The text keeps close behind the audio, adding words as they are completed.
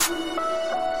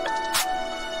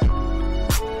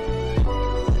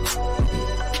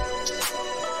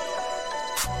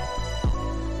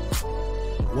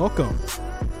Welcome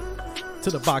to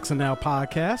the Boxing Now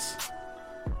podcast.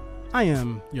 I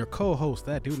am your co-host,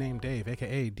 that dude named Dave,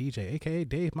 aka DJ, aka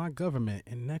Dave My Government.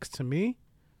 And next to me,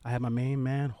 I have my main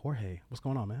man, Jorge. What's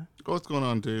going on, man? What's going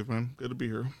on, Dave, man? Good to be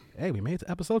here. Hey, we made it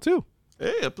to episode 2.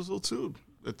 Hey, episode 2.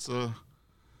 It's a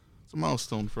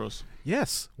milestone for us.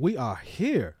 Yes, we are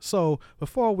here. So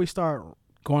before we start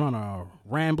going on a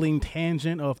rambling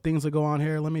tangent of things that go on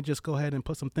here, let me just go ahead and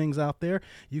put some things out there.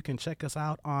 You can check us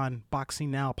out on Boxing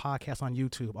Now podcast on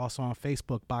YouTube, also on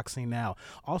Facebook, Boxing Now.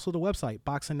 Also the website,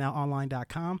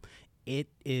 boxingnowonline.com. It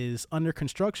is under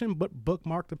construction, but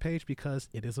bookmark the page because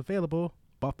it is available.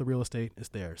 Bought the real estate is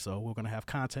there, so we're going to have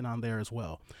content on there as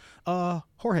well.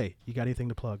 Jorge, you got anything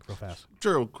to plug real fast?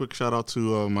 Sure, a quick shout out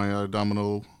to my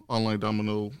online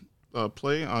domino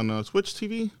play on Twitch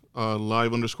TV,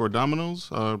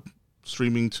 live_dominoes,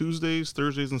 streaming Tuesdays,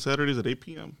 Thursdays, and Saturdays at 8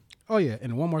 p.m. Oh, yeah,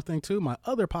 and one more thing, too. My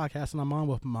other podcast that I'm on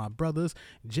with my brothers,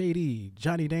 JD,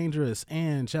 Johnny Dangerous,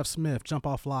 and Jeff Smith, Jump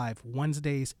Off Live,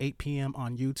 Wednesdays, 8 p.m.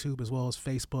 on YouTube, as well as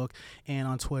Facebook, and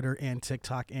on Twitter, and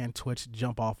TikTok, and Twitch,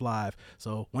 Jump Off Live.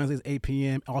 So Wednesdays, 8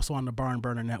 p.m., also on the Barn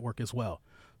Burner Network as well.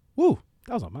 Woo,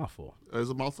 that was a mouthful. That is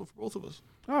a mouthful for both of us.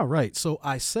 All right, so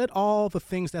I said all the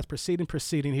things that's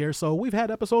preceding here. So we've had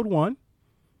episode 1.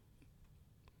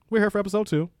 We're here for episode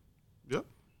 2. Yep.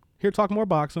 Here to talk more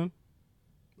boxing.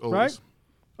 Always. Right?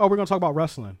 Oh, we're going to talk about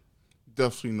wrestling.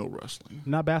 Definitely no wrestling.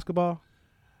 Not basketball?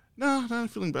 No, not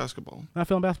feeling basketball. Not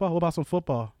feeling basketball? What about some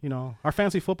football? You know, our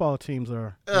fantasy football teams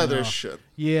are... They're shit.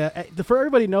 Yeah. For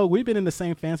everybody to know, we've been in the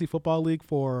same fantasy football league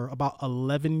for about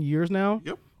 11 years now.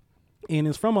 Yep. And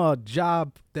it's from a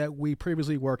job that we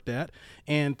previously worked at.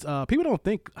 And people don't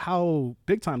think how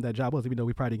big time that job was, even though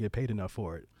we probably didn't get paid enough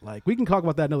for it. Like, we can talk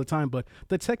about that another time, but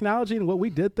the technology and what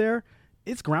we did there,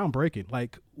 it's groundbreaking.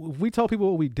 Like, if we tell people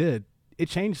what we did, it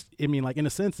changed. I mean, like, in a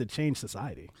sense, it changed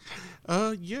society.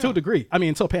 Yeah. To a degree. I mean,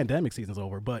 until pandemic season's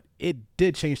over, but it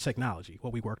did change technology,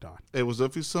 what we worked on. It was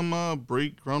definitely some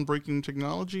groundbreaking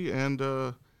technology, and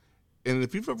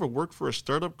if you've ever worked for a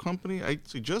startup company, I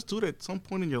suggest do it at some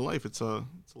point in your life. It's a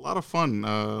lot of fun.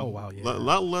 Oh wow, yeah.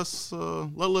 Lot less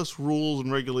rules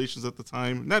and regulations at the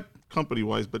time, not company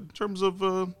wise, but in terms of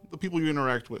the people you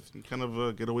interact with. You kind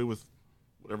of get away with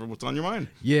what's on your mind.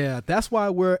 Yeah, that's why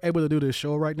we're able to do this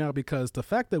show right now, because the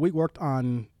fact that we worked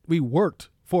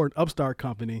for an upstart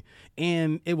company,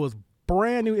 and it was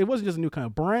brand new. It wasn't just a new kind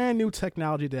of brand new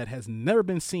technology that has never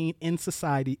been seen in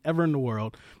society ever in the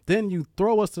world. Then you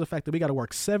throw us to the fact that we got to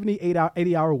work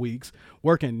 80-hour weeks,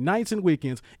 working nights and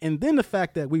weekends. And then the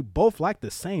fact that we both like the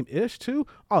same ish too.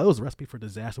 Oh, it was a recipe for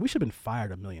disaster. We should have been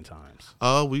fired a million times.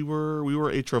 We were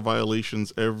HR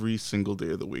violations every single day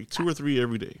of the week, 2 or 3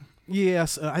 every day.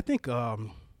 Yes. I think,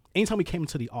 anytime we came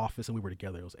into the office and we were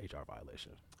together, it was an HR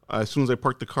violation. As soon as I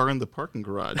parked the car in the parking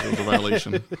garage, it was a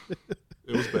violation.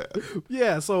 It was bad.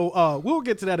 Yeah, so we'll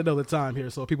get to that another time here.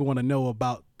 So people want to know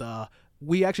about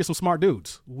we actually some smart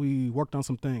dudes. We worked on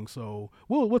some things, so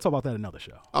we'll talk about that another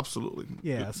show. Absolutely.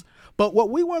 Yes. But what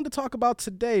we wanted to talk about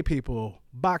today, people,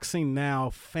 Boxing Now,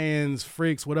 fans,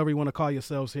 freaks, whatever you want to call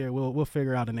yourselves here, we'll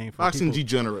figure out a name for Boxing people.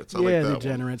 degenerates. I like that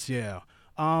degenerates, one.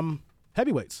 Yeah.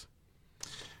 Heavyweights.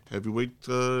 Heavyweight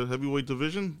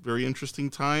division. Very interesting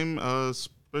time,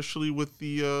 especially with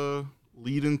the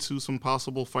lead into some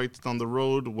possible fights down the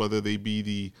road, whether they be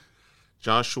the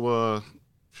Joshua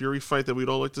Fury fight that we'd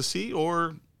all like to see,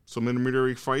 or some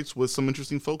intermediary fights with some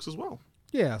interesting folks as well.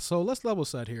 Yeah, so let's level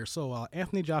set here. So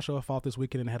Anthony Joshua fought this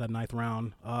weekend and had a 9th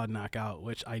round knockout,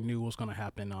 which I knew was going to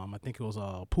happen. I think it was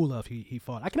Pulev he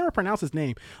fought. I can never pronounce his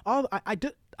name. I'm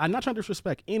not trying to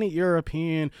disrespect any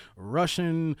European,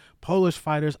 Russian, Polish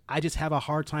fighters. I just have a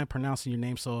hard time pronouncing your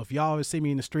name. So if y'all always see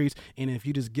me in the streets and if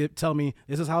you just tell me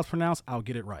this is how it's pronounced, I'll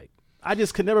get it right. I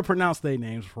just could never pronounce their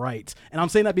names right. And I'm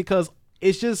saying that because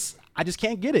I just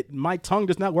can't get it. My tongue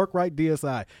does not work right,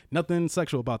 DSI. Nothing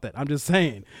sexual about that. I'm just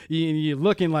saying. You're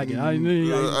looking like it.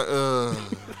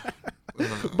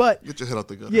 But get your head out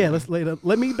the gutter. Yeah,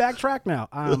 let me backtrack now.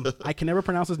 I can never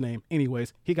pronounce his name.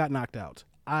 Anyways, he got knocked out.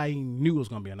 I knew it was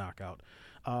going to be a knockout.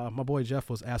 My boy Jeff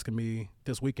was asking me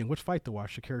this weekend which fight to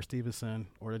watch, Shakira Stevenson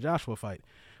or the Joshua fight.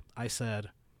 I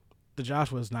said, the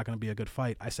Joshua is not going to be a good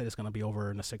fight. I said it's going to be over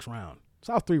in the 6th round.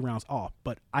 So I was 3 rounds off,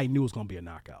 but I knew it was going to be a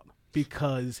knockout.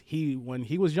 Because when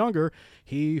he was younger,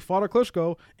 he fought a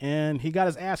Klitschko and he got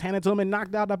his ass handed to him and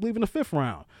knocked out, I believe, in the 5th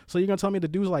round. So you're going to tell me the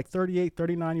dude's like 38,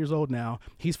 39 years old now.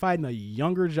 He's fighting a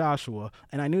younger Joshua,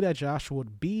 and I knew that Joshua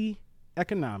would be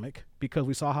economic because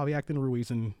we saw how he acted in Ruiz,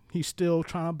 and he's still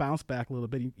trying to bounce back a little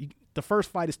bit. The first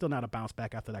fight is still not a bounce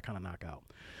back after that kind of knockout.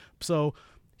 So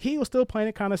he was still playing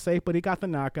it kind of safe, but he got the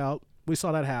knockout. We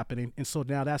saw that happening. And so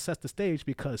now that sets the stage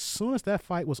because as soon as that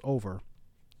fight was over,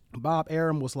 Bob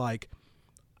Arum was like,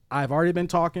 I've already been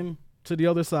talking to the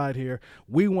other side here.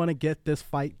 We want to get this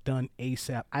fight done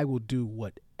ASAP. I will do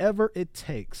whatever it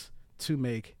takes to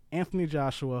make Anthony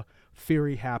Joshua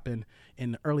Fury happen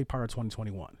in the early part of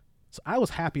 2021. So I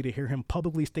was happy to hear him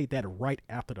publicly state that right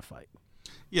after the fight.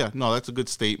 Yeah, no, that's a good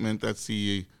statement. That's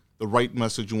the right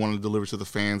message you want to deliver to the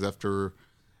fans after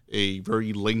a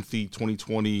very lengthy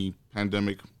 2020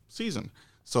 pandemic season.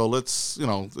 So it's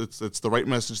the right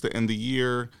message to end the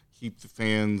year, keep the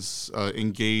fans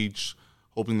engaged,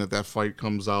 hoping that fight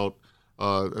comes out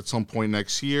at some point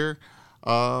next year.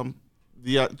 To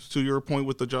your point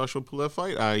with the Joshua Pulev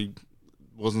fight, I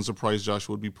wasn't surprised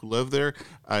Joshua would be Pulev there.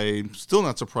 I'm still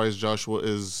not surprised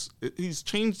he's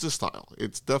changed his style.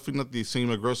 It's definitely not the same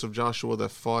aggressive Joshua that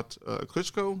fought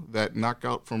Klitschko. That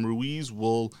knockout from Ruiz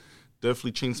will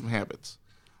definitely change some habits.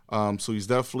 So he's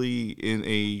definitely in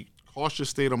a cautious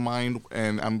state of mind,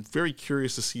 and I'm very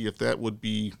curious to see if that would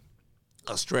be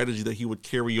a strategy that he would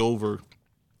carry over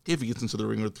if he gets into the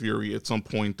ring with Fury at some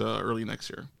point early next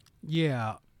year.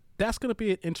 Yeah, that's going to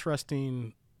be an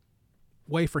interesting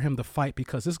way for him to fight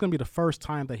because this is going to be the first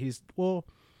time that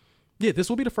this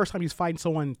will be the first time he's fighting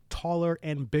someone taller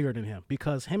and bigger than him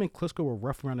because him and Klitschko were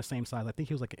roughly around the same size. I think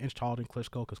he was like an inch taller than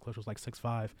Klitschko because Klitschko was like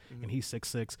 6'5", and he's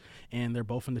 6'6", and they're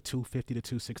both in the 250 to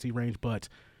 260 range. But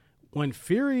when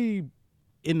Fury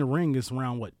in the ring is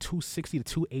around, 260 to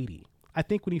 280, I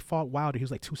think when he fought Wilder, he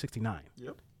was like 269.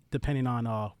 Yep. Depending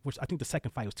on which I think the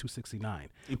second fight was 269.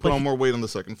 He put on more weight on the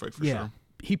second fight for sure.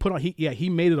 He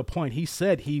made it a point. He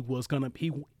said he was gonna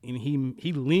he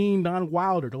leaned on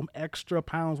Wilder, those extra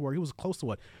pounds where he was close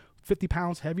to 50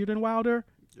 pounds heavier than Wilder.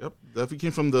 Yep, definitely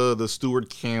came from the Stewart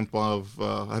camp of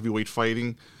heavyweight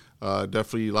fighting.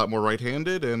 Definitely a lot more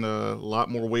right-handed and a lot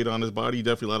more weight on his body.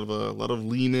 Definitely a lot of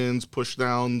lean-ins,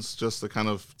 push-downs, just to kind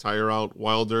of tire out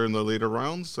Wilder in the later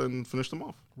rounds and finish them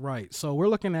off. Right. So we're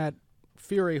looking at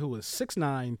Fury, who is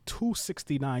 6'9",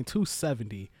 269,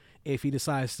 270. If he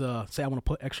decides to say, I want to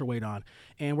put extra weight on.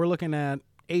 And we're looking at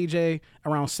AJ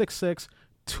around 6'6",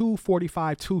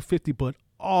 245, 250, but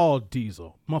all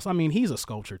diesel. He's a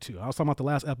sculpture too. I was talking about the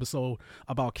last episode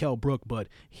about Kell Brook, but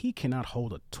he cannot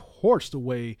hold a torch the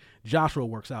way Joshua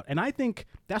works out. And I think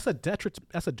that's a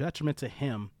detriment to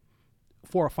him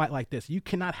for a fight like this. You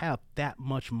cannot have that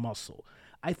much muscle.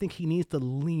 I think he needs to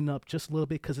lean up just a little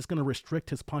bit because it's going to restrict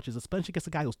his punches, especially against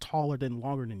a guy who's taller and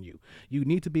longer than you. You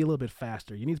need to be a little bit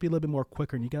faster. You need to be a little bit more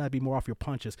quicker, and you got to be more off your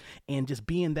punches. And just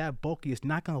being that bulky is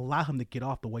not going to allow him to get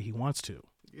off the way he wants to.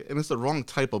 Yeah, and it's the wrong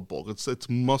type of bulk. It's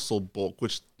muscle bulk,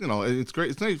 which, it's great.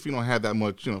 It's nice if you don't have that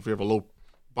much, if you have a low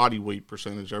body weight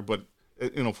percentage there. But,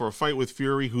 for a fight with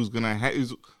Fury, who's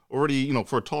already,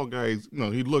 for a tall guy,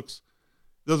 he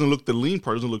doesn't look the lean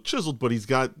part, doesn't look chiseled, but he's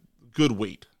got good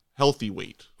weight. Healthy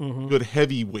weight, good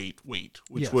heavy weight,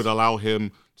 which would allow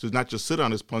him to not just sit on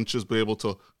his punches, but able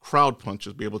to crowd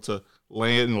punches, be able to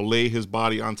lay his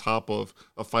body on top of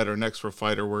a fighter next for a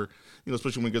fighter where,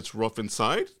 especially when it gets rough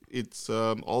inside, it's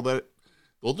all that.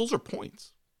 Those are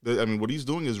points. What he's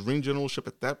doing is ring generalship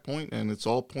at that point, and it's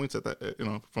all points at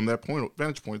that, from that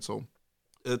vantage point. So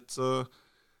it'll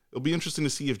be interesting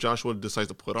to see if Joshua decides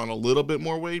to put on a little bit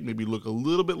more weight, maybe look a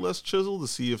little bit less chiseled to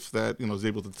see if that, is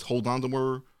able to hold on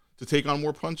to take on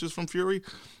more punches from Fury.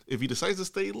 If he decides to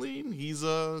stay lean, he's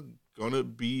going to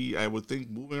be, I would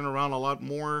think, moving around a lot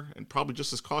more and probably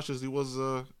just as cautious as he was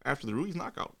after the Ruiz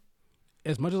knockout.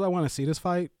 As much as I want to see this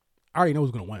fight, I already know who's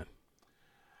going to win.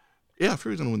 Yeah,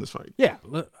 Fury's going to win this fight. Yeah,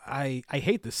 look, I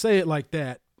hate to say it like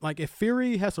that. Like, if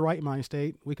Fury has the right mind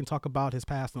state, we can talk about his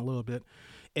past in a little bit.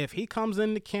 If he comes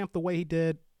into camp the way he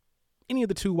did any of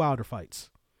the two Wilder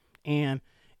fights, and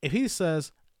if he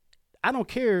says, I don't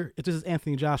care if this is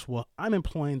Anthony Joshua, I'm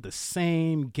employing the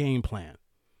same game plan,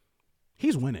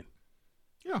 he's winning.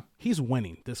 Yeah. He's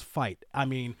winning this fight.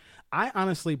 I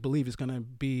honestly believe it's going to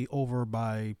be over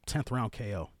by 10th round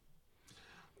KO.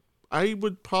 I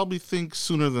would probably think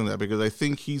sooner than that because I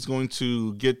think he's going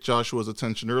to get Joshua's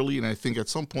attention early, and I think at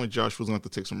some point Joshua's going to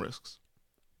have to take some risks.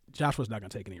 Joshua's not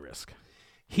going to take any risk.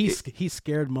 He's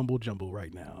scared mumble jumbo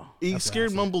right now. He's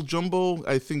scared mumble jumbo.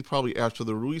 I think probably after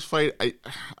the Ruiz fight.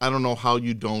 I don't know how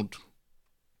you don't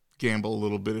gamble a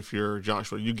little bit if you're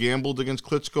Joshua. You gambled against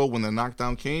Klitschko when the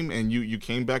knockdown came, and you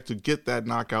came back to get that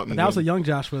knockout. But that was a young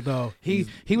Joshua though. He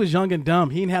was young and dumb.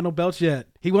 He ain't had no belts yet.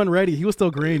 He wasn't ready. He was still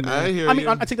green, man. I hear I mean, you.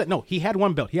 I take that. No, he had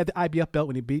one belt. He had the IBF belt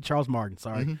when he beat Charles Martin.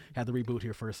 Sorry. Had to reboot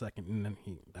here for a second. And then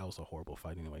that was a horrible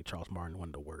fight anyway. Charles Martin, one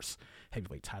of the worst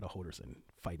heavyweight title holders in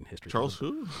fighting history. Charles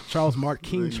who? Charles Martin.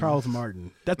 King Charles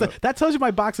Martin. That tells you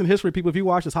my boxing history, people. If you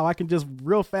watch this, how I can just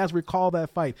real fast recall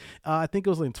that fight. I think it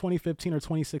was in 2015 or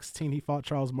 2016. He fought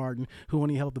Charles Martin, who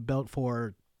only held the belt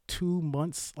for 2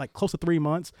 months, like close to 3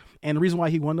 months. And the reason why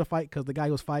he won the fight, because the guy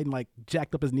he was fighting like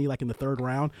jacked up his knee like in the third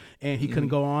round, and he couldn't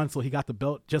go on, so he got the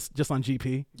belt just on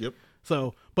GP. Yep.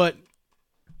 So, but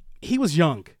he was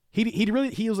young.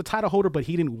 He was a title holder, but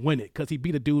he didn't win it because he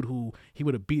beat a dude who he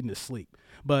would have beaten to sleep.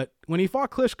 But when he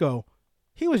fought Klitschko,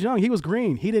 he was young. He was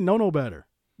green. He didn't know no better.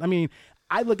 I mean,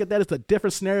 I look at that as a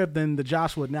different scenario than the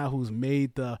Joshua now who's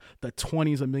made the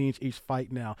 20s of millions each fight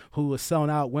now, who is selling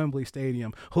out Wembley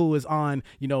Stadium, who is on,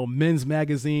 Men's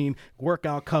Magazine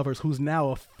workout covers, who's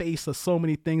now a face of so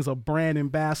many things, a brand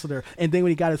ambassador. And then when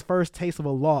he got his first taste of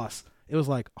a loss, it was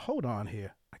like, hold on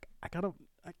here. I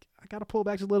gotta pull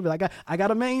back just a little bit. I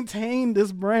gotta maintain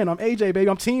this brand. I'm AJ, baby.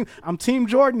 I'm Team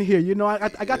Jordan here.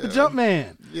 I got the jump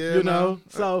man. Yeah,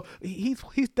 So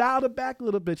he's dialed it back a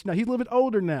little bit. He's a little bit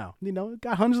older now.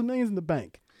 Got hundreds of millions in the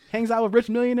bank. Hangs out with rich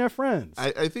millionaire friends.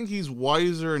 I think he's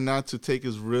wiser not to take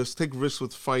risks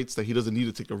with fights that he doesn't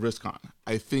need to take a risk on.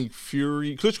 I think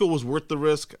Klitschko was worth the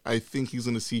risk. I think he's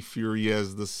going to see Fury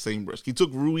as the same risk. He took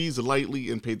Ruiz lightly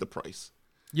and paid the price.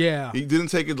 Yeah. He didn't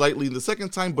take it lightly the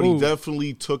second time, but he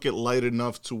definitely took it light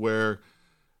enough to where,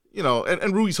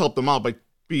 and Ruiz helped him out by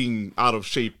being out of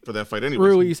shape for that fight anyway.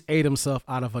 Ruiz ate himself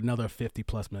out of another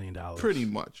 $50+ million. Pretty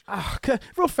much.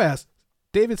 Real fast.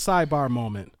 David sidebar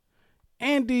moment.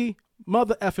 Andy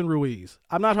mother effing Ruiz.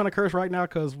 I'm not trying to curse right now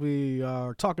because we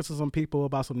are talking to some people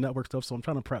about some network stuff, so I'm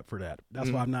trying to prep for that. That's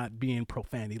why I'm not being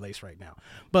profanity laced right now.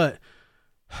 But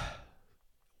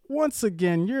once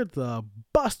again, you're the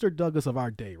Buster Douglas of our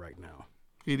day right now.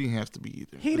 He didn't have to be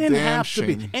either. He didn't have to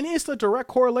be. And it's a direct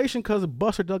correlation because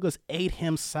Buster Douglas ate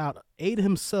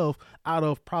himself out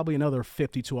of probably another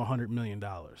 $50 to $100 million.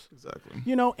 Exactly.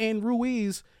 And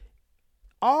Ruiz,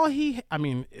 I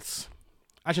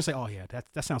should say all he had.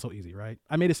 That sounds so easy, right?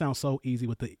 I made it sound so easy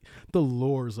with the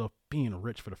lures of being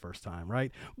rich for the first time,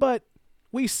 right? But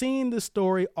we've seen this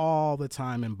story all the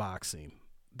time in boxing.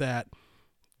 That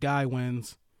guy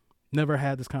wins, never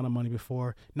had this kind of money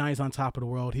before. Now he's on top of the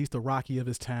world. He's the Rocky of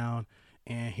his town,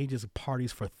 and he just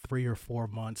parties for 3 or 4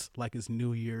 months like it's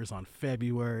New Year's on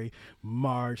February,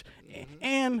 March.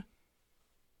 And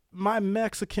my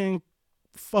Mexican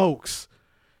folks,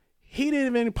 he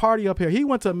didn't even party up here. He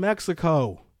went to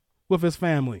Mexico with his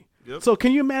family. Yep. So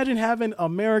can you imagine having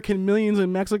American millions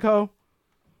in Mexico?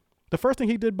 The first thing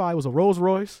he did buy was a Rolls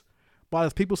Royce, bought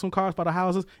his people some cars, bought the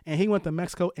houses, and he went to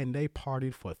Mexico and they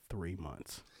partied for 3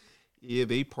 months. Yeah,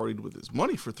 they partied with his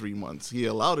money for 3 months. He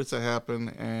allowed it to happen,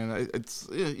 and it's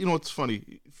it's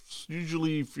funny.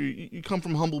 Usually, if you come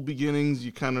from humble beginnings,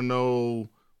 you kind of know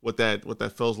what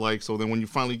that feels like. So then, when you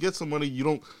finally get some money,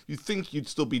 you think you'd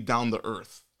still be down to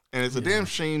earth. And it's a damn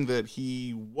shame that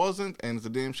he wasn't, and it's a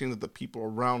damn shame that the people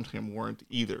around him weren't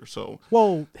either. So,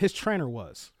 well, his trainer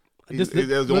was. He was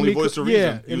the only voice of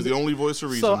reason. He was the only voice of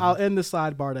reason. So I'll end the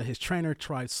sidebar that his trainer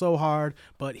tried so hard,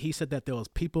 but he said that there was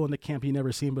people in the camp he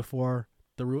never seen before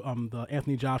the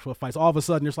Anthony Joshua fights. All of a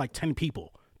sudden, there's like 10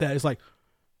 people that is like,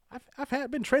 I've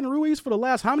been training Ruiz for the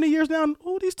last how many years now?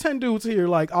 Who these 10 dudes here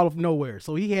like out of nowhere?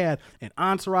 So he had an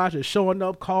entourage that's showing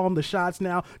up, calling the shots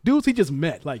now. Dudes he just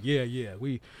met, like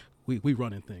we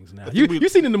running things now. You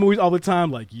seen in the movies all the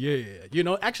time, like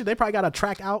actually they probably got a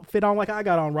track outfit on like I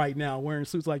got on right now, wearing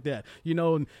suits like that.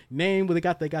 Name where they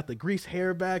got the greased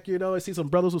hair back. I see some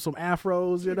brothers with some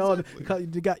afros.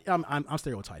 Exactly. I'm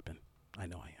stereotyping. I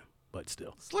know I am, but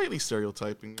still slightly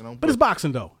stereotyping. But it's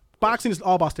boxing though. Boxing is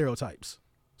all about stereotypes.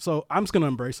 So I'm just going to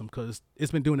embrace them because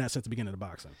it's been doing that since the beginning of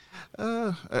boxing.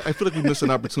 I feel like we missed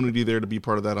an opportunity there to be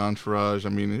part of that entourage. I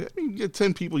mean, you get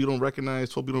 10 people you don't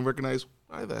recognize, 12 people you don't recognize.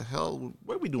 Why the hell?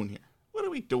 What are we doing here? What are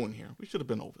we doing here? We should have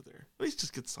been over there. At least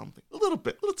just get something. A little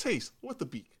bit. A little taste. What the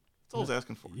beak? That's all I was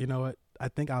asking for. You know what? I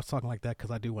think I was talking like that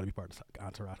because I do want to be part of the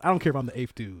entourage. I don't care if I'm the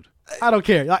 8th dude. I don't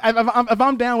care. If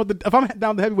I'm down with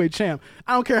the heavyweight champ,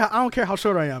 I don't care how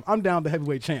short I am. I'm down with the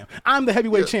heavyweight champ. I'm the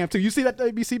heavyweight champ too. You see that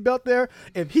WBC belt there?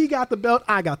 If he got the belt,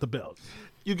 I got the belt.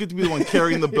 You get to be the one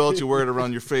carrying the belt. You wear it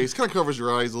around your face. Kind of covers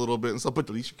your eyes a little bit and stuff, but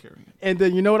at least you're carrying it. And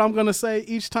then you know what I'm gonna say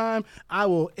each time? I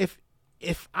will if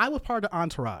I was part of the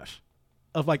entourage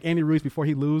of like Andy Ruiz before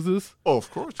he loses. Oh, of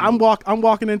course. I'm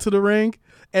walking into the ring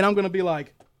and I'm gonna be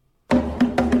like,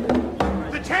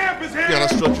 the champ is here. You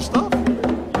gotta strut your stuff.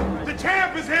 The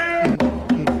champ is here.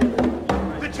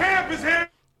 The champ is here.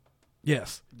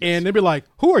 Yes. And they'd be like,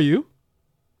 who are you?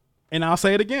 And I'll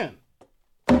say it again.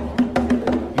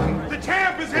 The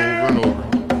champ is here. Over and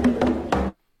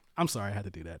over. I'm sorry I had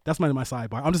to do that. That's my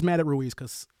sidebar. I'm just mad at Ruiz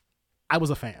because I was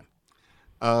a fan.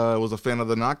 I was a fan of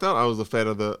the knockdown. I was a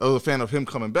fan of him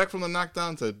coming back from the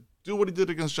knockdown to do what he did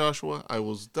against Joshua. I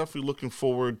was definitely looking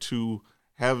forward to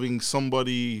having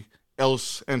somebody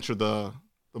else enter the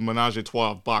menage a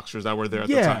trois of boxers that were there at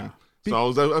the time. So I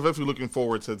was definitely looking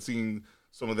forward to seeing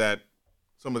some of that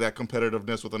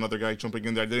competitiveness with another guy jumping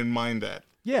in there. I didn't mind that.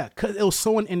 Yeah, because it was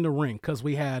someone in the ring. Because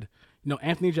we had,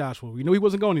 Anthony Joshua. We knew he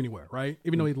wasn't going anywhere, right?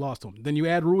 Even though he lost to him. Then you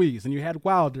had Ruiz, and you had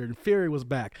Wilder, and Fury was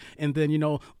back. And then,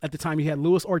 at the time you had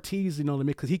Luis Ortiz,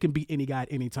 because he can beat any guy at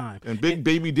any time. And Big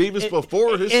Baby Davis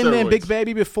before his and steroids. then Big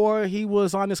Baby before he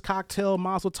was on this cocktail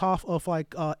Mazel Tov of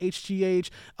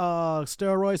HGH,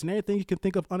 steroids, and everything you can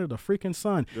think of under the freaking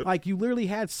sun. Yep. Like you literally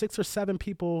had 6 or 7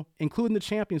 people, including the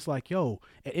champions, like, yo,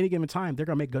 at any given time, they're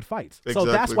going to make good fights. Exactly.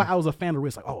 So that's why I was a fan of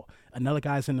Ruiz. Like, oh, another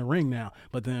guy's in the ring now.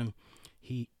 But then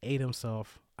he ate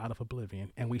himself out of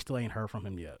oblivion, and we still ain't heard from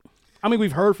him yet. I mean,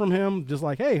 we've heard from him just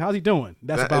like, hey, how's he doing?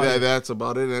 That's about it. That's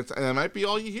about it. And that might be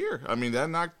all you hear. I mean,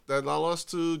 that loss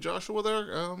to Joshua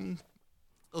there,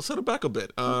 I'll set it back a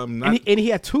bit. And he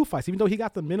had 2 fights. Even though he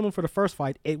got the minimum for the first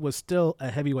fight, it was still a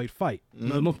heavyweight fight.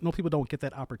 Mm-hmm. No people don't get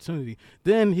that opportunity.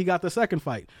 Then he got the second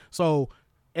fight. So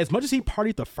as much as he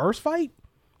partied the first fight,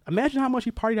 imagine how much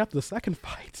he partied after the second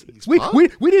fight. We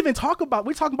didn't even talk about.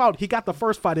 We talking about he got the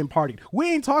first fight and partied.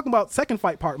 We ain't talking about second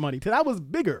fight part money. That was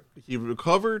bigger. He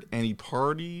recovered and he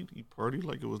partied. He partied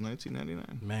like it was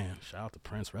 1999. Man, shout out to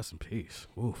Prince. Rest in peace.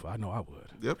 Oof, I know I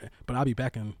would. Yep. But I'll be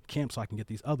back in camp so I can get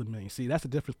these other millions. See, that's the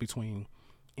difference between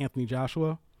Anthony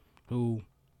Joshua, who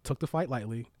took the fight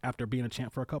lightly after being a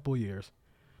champ for a couple of years.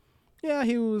 Yeah,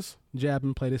 he was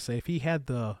jabbing, played it safe. He had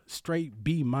the straight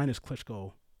B-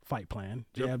 Klitschko fight plan.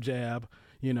 Jab,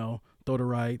 throw the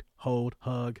right, hold,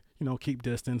 hug, keep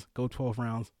distance, go 12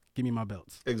 rounds, give me my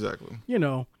belts. Exactly.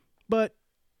 But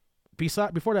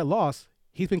before that loss,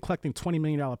 he's been collecting $20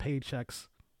 million paychecks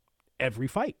every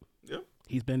fight. Yep.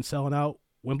 He's been selling out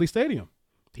Wembley Stadium.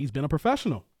 He's been a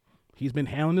professional. He's been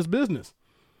handling his business.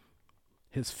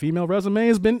 His female resume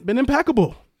has been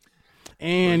impeccable.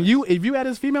 And if you had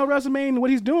his female resume and what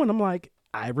he's doing, I'm like,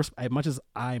 as much as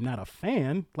I'm not a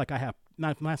fan, like I have,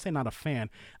 when I say not a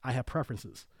fan, I have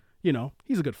preferences.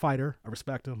 He's a good fighter. I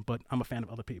respect him, but I'm a fan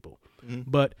of other people. Mm-hmm.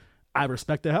 But I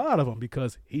respect the hell out of him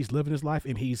because he's living his life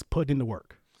and he's putting in the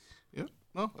work. Yeah,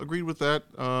 no, agreed with that.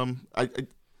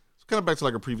 It's kind of back to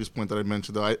like a previous point that I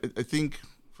mentioned, though. I think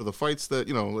for the fights that,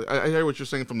 I hear what you're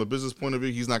saying from the business point of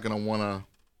view. He's not going to want to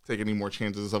take any more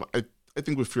chances. I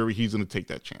think with Fury, he's going to take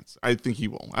that chance. I think he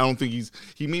will. I don't think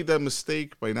he made that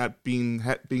mistake by not being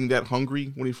that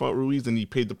hungry when he fought Ruiz, and he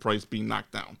paid the price being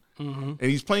knocked down. Mm-hmm.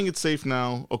 And he's playing it safe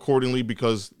now accordingly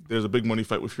because there's a big money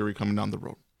fight with Fury coming down the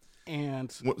road. And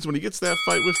so when he gets that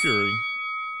fight with Fury,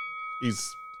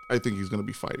 I think he's going to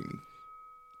be fighting.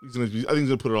 I think he's going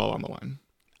to put it all on the line.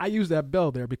 I use that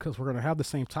bell there because we're going to have the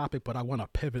same topic, but I want to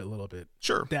pivot a little bit.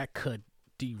 Sure. That could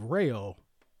derail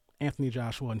Anthony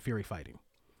Joshua and Fury fighting.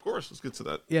 Of course, let's get to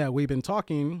that. Yeah, we've been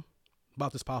talking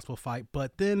about this possible fight,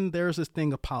 but then there's this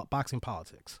thing of boxing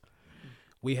politics.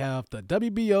 We have the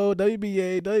WBO,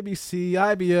 WBA, WBC,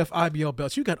 IBF, IBO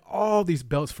belts. You got all these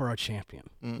belts for our champion.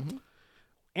 Mm-hmm.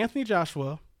 Anthony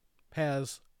Joshua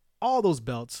has all those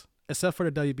belts except for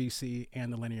the WBC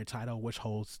and the linear title, which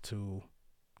holds to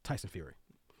Tyson Fury.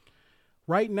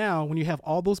 Right now, when you have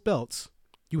all those belts,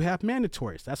 you have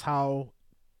mandatories. That's how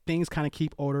things kind of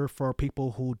keep order for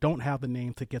people who don't have the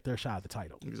name to get their shot at the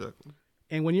title. Exactly.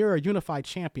 And when you're a unified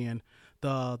champion,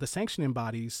 the sanctioning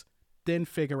bodies then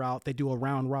figure out, they do a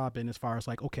round robin as far as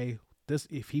like, okay, this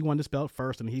if he won this belt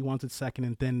first and he wants it second,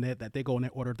 and then that they go in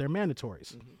that order of their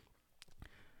mandatories. Mm-hmm.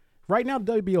 Right now,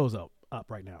 the WBO's up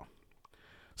right now.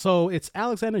 So it's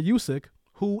Alexander Usyk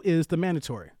who is the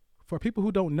mandatory. For people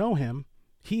who don't know him,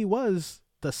 he was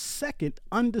the second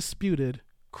undisputed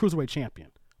cruiserweight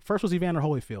champion. First was Evander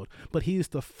Holyfield, but he's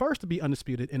the first to be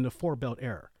undisputed in the 4-belt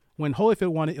era. When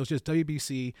Holyfield won it, it was just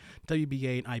WBC,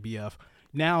 WBA, and IBF.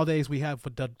 Nowadays, we have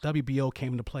the WBO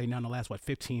came into play now in the last,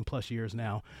 15 plus years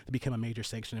now to become a major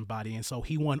sanctioning body. And so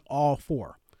he won all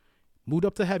 4. Moved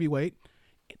up to heavyweight.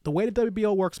 The way the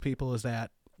WBO works, people, is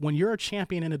that when you're a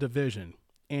champion in a division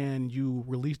and you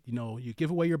release, you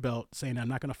give away your belt saying, I'm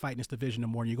not going to fight in this division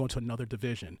anymore, and you go into another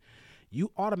division,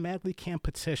 you automatically can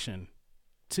petition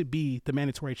to be the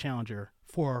mandatory challenger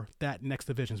for that next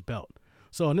division's belt.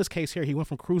 So in this case here, he went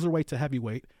from cruiserweight to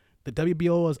heavyweight. The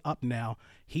WBO is up now.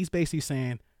 He's basically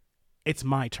saying, it's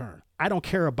my turn. I don't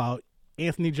care about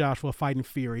Anthony Joshua fighting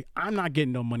Fury. I'm not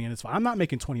getting no money on this fight. I'm not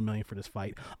making $20 million for this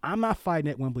fight. I'm not fighting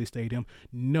at Wembley Stadium.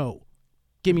 No,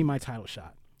 give me my title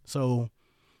shot. So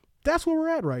that's where we're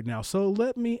at right now. So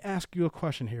let me ask you a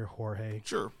question here, Jorge.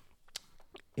 Sure.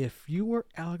 If you were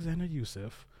Alexander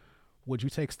Usyk, would you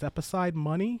take step aside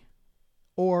money,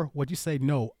 or would you say,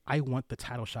 no, I want the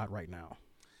title shot right now?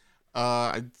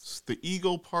 The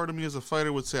ego part of me as a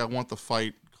fighter would say I want the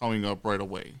fight coming up right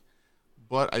away.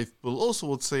 But I also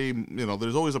would say,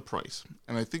 there's always a price.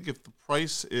 And I think if the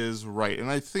price is right,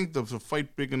 and I think there's a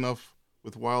fight big enough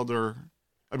with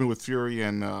with Fury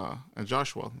and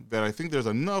Joshua, that I think there's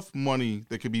enough money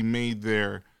that could be made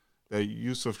there that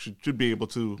Usyk should be able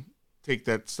to take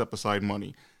that step-aside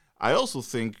money. I also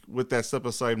think with that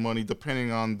step-aside money,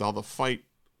 depending on how the fight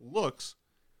looks,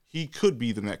 he could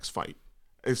be the next fight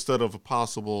instead of a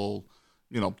possible,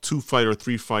 2-fight or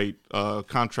 3-fight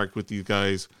contract with these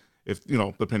guys, if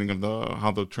depending on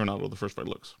how the turnout of the first fight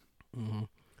looks. Mm-hmm.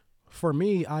 For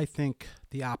me, I think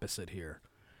the opposite here.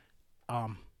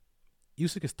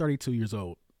 Usyk is 32 years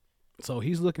old, so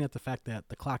he's looking at the fact that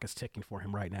the clock is ticking for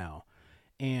him right now.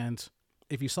 And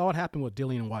if you saw what happened with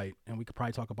Dillian White, and we could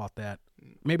probably talk about that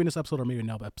maybe in this episode or maybe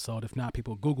another episode. If not,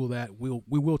 people Google that. We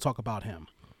will talk about him.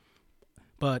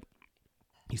 But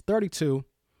he's 32.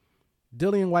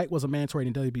 Dillian White was a mandatory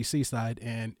in the WBC side,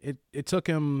 and it took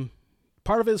him,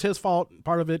 part of it is his fault,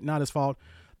 part of it not his fault,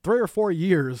 3 or 4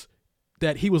 years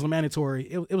that he was a mandatory.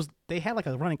 It was, they had like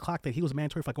a running clock that he was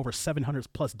mandatory for like over 700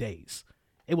 plus days.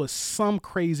 It was some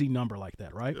crazy number like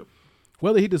that, right? Yep.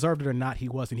 Whether he deserved it or not, he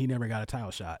wasn't. He never got a title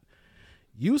shot.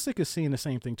 Usyk is seeing the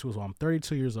same thing too as well. I'm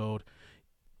 32 years old.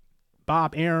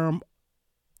 Bob Arum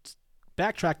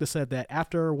backtracked and said that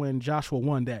after when Joshua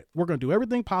won, that we're going to do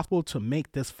everything possible to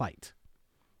make this fight.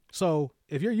 So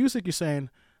if you're Usyk, you're saying,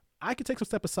 I could take some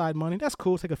step aside money. That's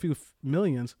cool. Take a few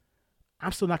millions.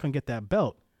 I'm still not going to get that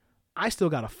belt. I still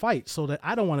got to fight, so that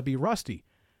I don't want to be rusty.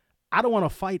 I don't want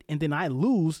to fight and then I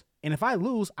lose. And if I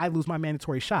lose my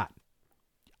mandatory shot.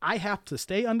 I have to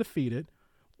stay undefeated,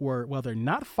 or whether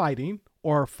not fighting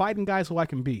or fighting guys who I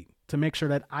can beat to make sure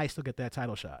that I still get that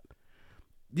title shot.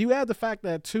 Do you add the fact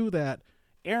that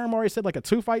Arum already said like a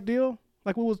 2-fight deal,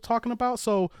 like we was talking about?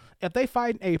 So if they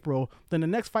fight in April, then the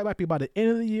next fight might be by the end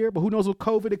of the year, but who knows with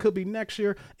COVID, it could be next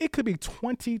year. It could be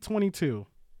 2022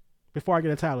 before I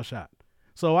get a title shot.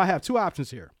 So I have 2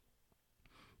 options here.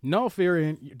 No, Fury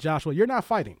and Joshua, you're not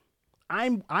fighting.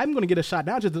 I'm going to get a shot,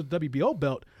 not just the WBO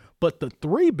belt, but the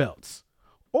 3 belts.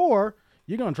 Or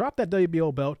you're going to drop that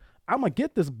WBO belt. I'm going to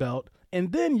get this belt.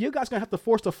 And then you guys going to have to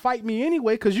force to fight me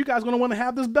anyway, because you guys going to want to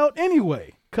have this belt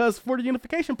anyway, because for the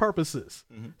unification purposes.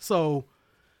 Mm-hmm. So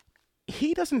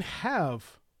he doesn't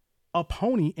have a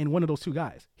pony in one of those 2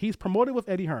 guys. He's promoted with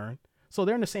Eddie Hearn. So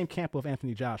they're in the same camp with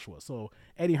Anthony Joshua. So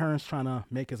Eddie Hearn's trying to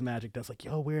make his magic. That's like,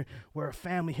 yo, we're a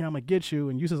family here. I'm going to get you.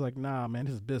 And Usyk's like, nah, man,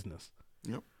 this is business.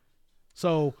 Yep.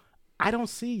 So I don't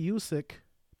see Usyk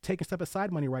taking step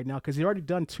aside money right now, because he's already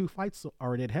done 2 fights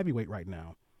already at heavyweight right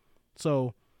now.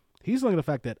 So he's looking at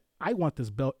the fact that I want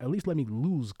this belt. At least let me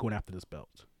lose going after this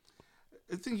belt.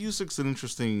 I think Usyk's an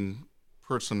interesting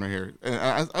person right here.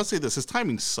 And I'll say this. His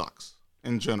timing sucks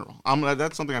in general.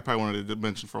 That's something I probably wanted to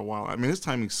mention for a while. I mean, his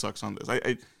timing sucks on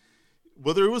this.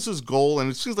 Whether it was his goal,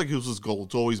 and it seems like it was his goal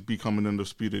to always become an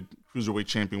undisputed cruiserweight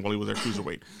champion while he was at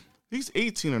cruiserweight. He's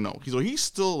 18-0. He's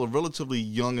still relatively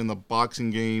young in the boxing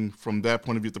game from that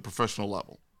point of view at the professional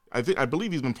level. I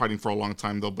believe he's been fighting for a long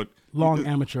time though, but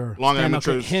amateur.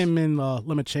 Him and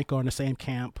Lomachenko are in the same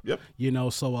camp. Yep.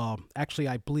 So actually,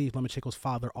 I believe Lomachenko's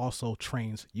father also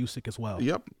trains Usyk as well.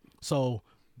 Yep. So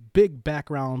big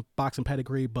background boxing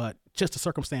pedigree, but just the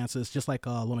circumstances, just like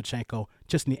Lomachenko,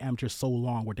 just in the amateurs so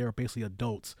long where they were basically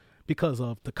adults because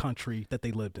of the country that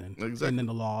they lived in, exactly. And then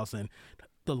the laws and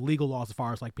the legal laws as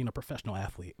far as like being a professional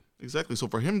athlete. Exactly. So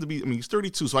for him to be, he's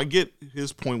 32, so I get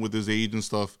his point with his age and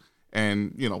stuff,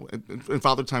 and and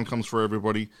father time comes for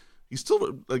everybody. He's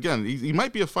still, again, he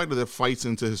might be a fighter that fights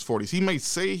into his 40s. He may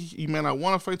say he may not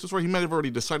want to fight into his 40s. He might have already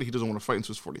decided he doesn't want to fight into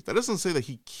his 40s. That doesn't say that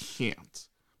he can't,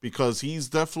 because he's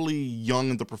definitely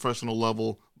young at the professional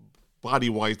level,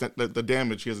 body-wise. That the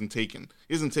damage he hasn't taken.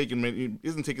 He isn't taking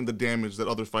the damage that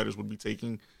other fighters would be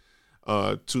taking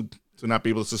to not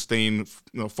be able to sustain,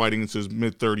 fighting into his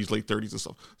mid-30s, late 30s and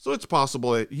stuff. So it's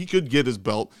possible that he could get his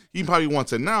belt. He probably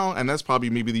wants it now, and that's probably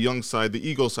maybe the young side, the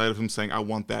ego side of him saying, I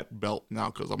want that belt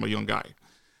now because I'm a young guy.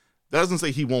 That doesn't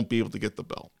say he won't be able to get the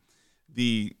belt.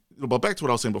 But back to what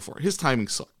I was saying before, his timing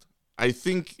sucked. I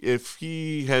think if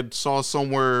he had saw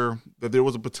somewhere that there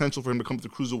was a potential for him to come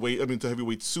to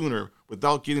heavyweight sooner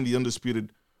without getting the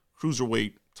undisputed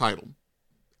cruiserweight title,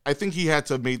 I think he had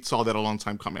to saw that a long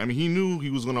time coming. I mean, he knew he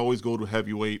was going to always go to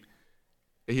heavyweight.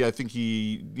 I think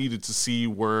he needed to see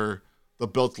where the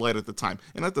belt light at the time.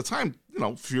 And at the time,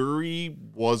 Fury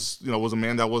was a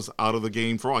man that was out of the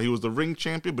game for a while. He was the ring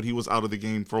champion, but he was out of the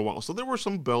game for a while. So there were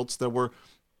some belts that were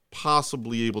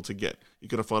possibly able to get. He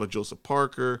could have fought a Joseph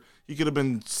Parker. He could have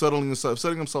been setting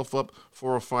himself up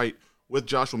for a fight with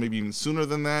Joshua, maybe even sooner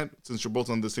than that, since you're both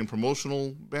on the same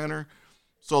promotional banner.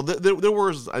 So there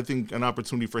was, I think, an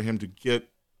opportunity for him to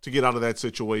get out of that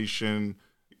situation,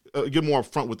 get more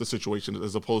upfront with the situation,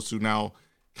 as opposed to now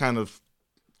kind of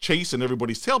chasing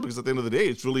everybody's tail, because at the end of the day,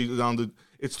 it's really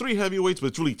it's 3 heavyweights, but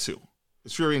it's really 2.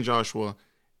 It's Fury and Joshua.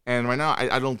 And right now,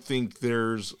 I don't think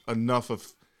there's enough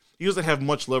of... He doesn't have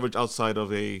much leverage outside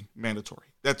of a mandatory.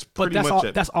 That's pretty much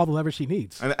it. That's all the leverage he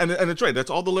needs. And it's right.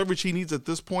 That's all the leverage he needs at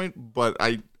this point. But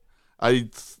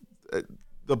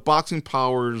the boxing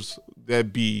powers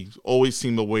that be always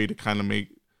seem a way to kind of make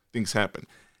things happen.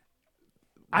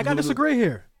 I got to disagree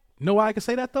here. Know why I can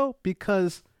say that, though?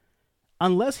 Because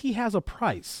unless he has a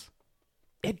price,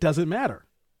 it doesn't matter.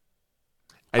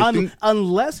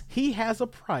 Unless he has a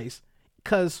price,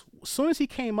 because as soon as he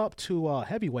came up to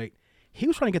heavyweight, he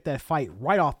was trying to get that fight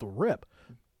right off the rip.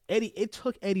 It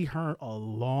took Eddie Hearn a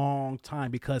long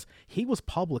time because he was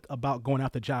public about going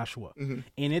after Joshua. Mm-hmm.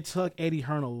 And it took Eddie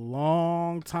Hearn a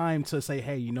long time to say,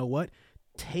 hey, you know what?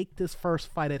 Take this first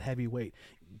fight at heavyweight.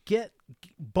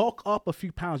 Bulk up a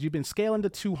few pounds. You've been scaling to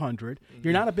 200. Mm-hmm.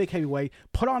 You're not a big heavyweight.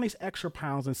 Put on these extra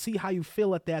pounds and see how you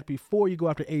feel at that before you go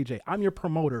after AJ. I'm your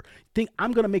promoter. Think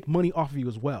I'm going to make money off of you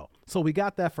as well. So we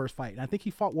got that first fight. And I think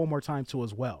he fought one more time too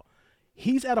as well.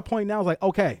 He's at a point now, like,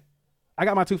 okay, I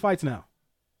got my 2 fights now.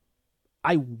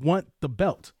 I want the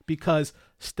belt, because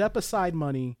step aside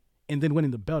money and then winning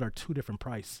the belt are 2 different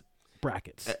price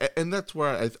brackets. And that's where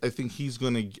I think he's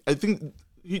going to, I think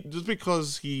just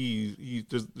because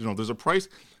there's a price,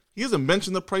 he hasn't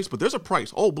mentioned the price, but there's a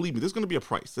price. Oh, believe me, there's going to be a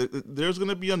price. There's going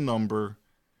to be a number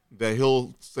that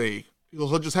he'll say,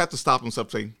 he'll just have to stop himself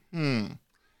saying, at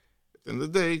the end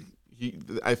of the day,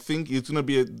 I think it's going to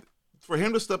be for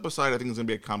him to step aside, I think it's going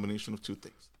to be a combination of 2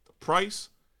 things. The price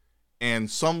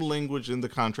and some language in the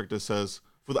contract that says,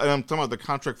 I'm talking about the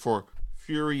contract for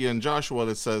Fury and Joshua,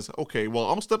 that says, okay, well,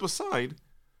 I'll step aside,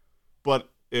 but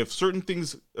if certain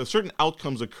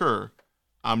outcomes occur,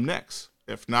 I'm next.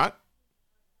 If not,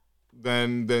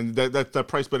 then that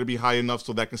price better be high enough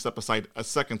so that I can step aside a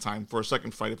second time for a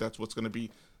second fight, if that's what's going to be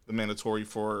the mandatory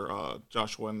for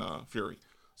Joshua and Fury.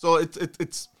 So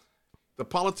it's the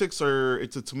politics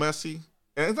it's messy.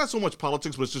 And it's not so much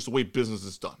politics, but it's just the way business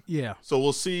is done. Yeah. So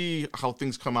we'll see how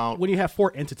things come out. When you have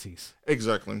 4 entities.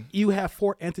 Exactly. You have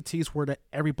 4 entities where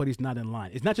everybody's not in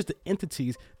line. It's not just the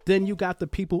entities. Then you got the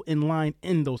people in line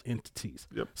in those entities.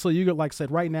 Yep. So you got, like I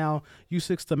said, right now,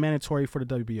 U6 the mandatory for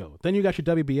the WBO. Then you got your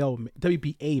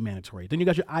WBA mandatory. Then you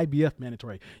got your IBF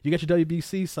mandatory. You got your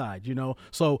WBC side,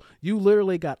 So you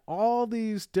literally got all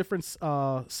these different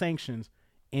sanctions,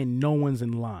 and no one's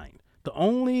in line. The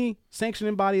only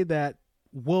sanctioning body that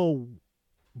will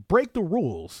break the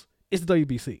rules is the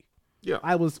WBC.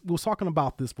 Yeah, we was talking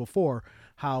about this before.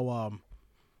 How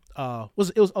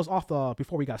it was off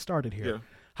before we got started here. Yeah.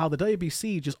 How the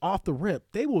WBC just off the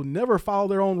rip, they will never follow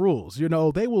their own rules. They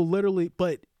will literally.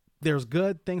 But there's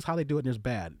good things how they do it, and there's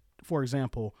bad. For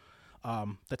example,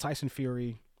 the Tyson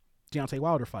Fury, Deontay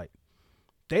Wilder fight.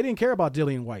 They didn't care about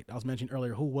Dillian White. I was mentioning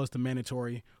earlier who was the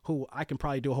mandatory. Who I can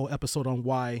probably do a whole episode on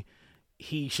why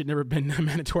he should never have been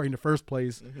mandatory in the first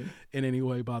place in any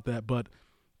way about that. But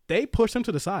they pushed him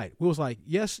to the side. We was like,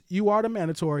 yes, you are the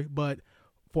mandatory, but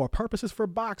for purposes for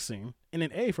boxing, and then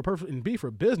A, for purpose, and B,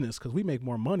 for business, because we make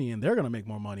more money and they're going to make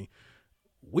more money.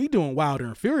 We doing Wilder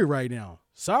and Fury right now.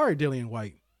 Sorry, Dillian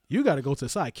White. You got to go to the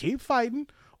side. Keep fighting,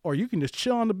 or you can just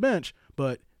chill on the bench.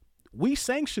 But we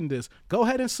sanctioned this. Go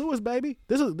ahead and sue us, baby.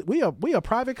 We a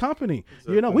private company.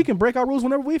 Exactly. We can break our rules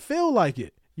whenever we feel like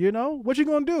it. What you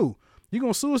going to do? You're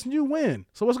going to sue us and you win.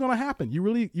 So what's going to happen? You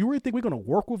really think we're going to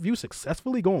work with you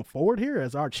successfully going forward here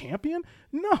as our champion?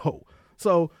 No.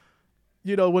 So,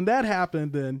 when that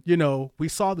happened, then, we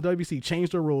saw the WBC change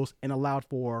their rules and allowed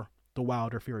for the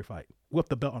Wilder Fury fight with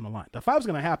the belt on the line. The fight was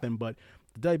going to happen, but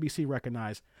the WBC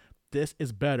recognized this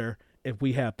is better if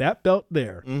we have that belt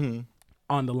there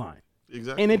on the line.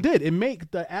 Exactly. And it did. It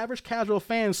made the average casual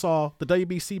fan saw the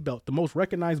WBC belt, the most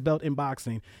recognized belt in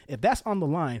boxing. If that's on the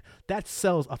line, that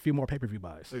sells a few more pay-per-view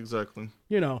buys. Exactly.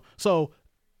 So,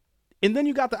 and then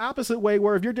you got the opposite way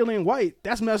where if you're Dillian White,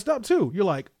 that's messed up too. You're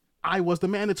like, I was the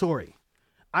mandatory.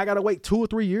 I got to wait 2 or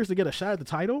 3 years to get a shot at the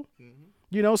title.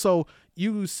 So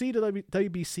you see the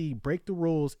WBC break the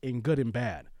rules in good and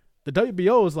bad. The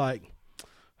WBO is like,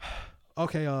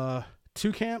 okay,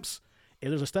 2 camps. If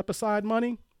there's a step aside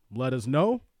money, let us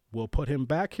know. We'll put him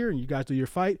back here and you guys do your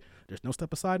fight. There's no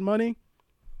step aside money.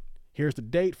 Here's the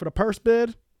date for the purse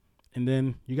bid. And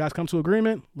then you guys come to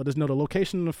agreement. Let us know the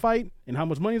location of the fight and how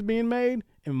much money is being made.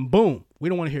 And boom, we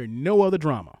don't want to hear no other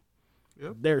drama.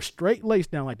 Yep. They're straight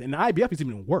laced down like that. And the IBF is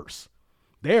even worse.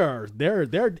 They're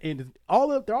in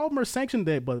all of them are sanctioned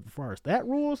there, but as far as that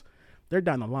rules, they're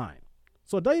down the line.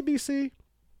 So WBC,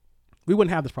 we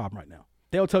wouldn't have this problem right now.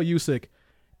 They'll tell Usyk,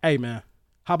 hey man,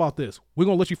 how about this? We're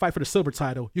going to let you fight for the silver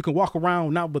title. You can walk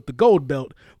around not with the gold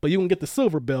belt, but you can get the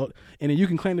silver belt, and then you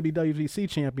can claim to be WBC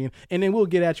champion, and then we'll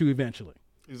get at you eventually.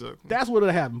 Exactly. That's what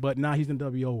would happen, but now he's in the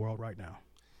WO world right now.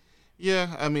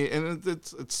 Yeah, I mean, and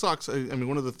it sucks. I mean,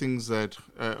 one of the things that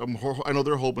I know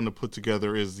they're hoping to put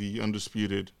together is the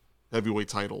undisputed heavyweight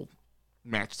title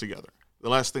match together. The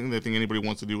last thing they think anybody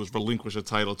wants to do is relinquish a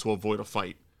title to avoid a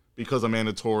fight because a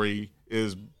mandatory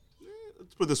is,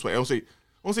 let's put it this way, I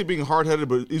won't say being hard-headed,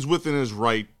 but he's within his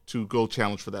right to go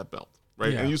challenge for that belt,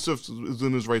 right? Yeah. And Yusuf is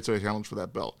in his right to challenge for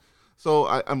that belt. So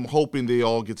I'm hoping they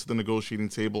all get to the negotiating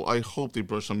table. I hope they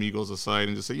brush some egos aside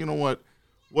and just say, you know what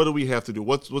do we have to do?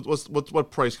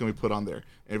 What price can we put on there?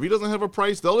 And if he doesn't have a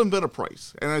price, they'll invent a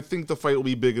price. And I think the fight will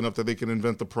be big enough that they can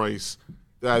invent the price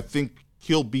that I think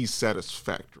he'll be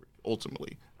satisfactory,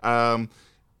 ultimately.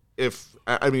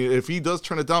 If he does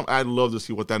turn it down, I'd love to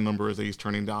see what that number is that he's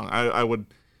turning down.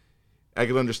 I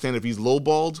could understand if he's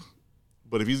lowballed,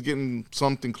 but if he's getting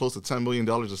something close to $10 million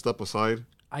a step aside,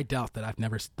 I doubt that.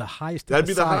 The highest. That'd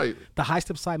be the high. The highest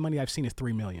step aside money I've seen is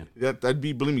 $3 million. That'd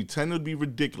be, believe me, 10 would be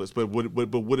ridiculous. But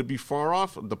would it be far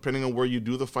off? Depending on where you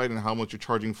do the fight and how much you're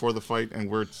charging for the fight, and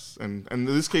where it's and in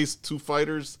this case, 2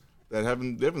 fighters that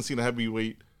haven't seen a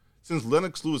heavyweight since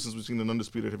Lennox Lewis, since we've seen an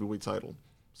undisputed heavyweight title.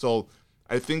 So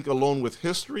I think alone with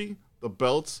history, the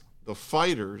belts, the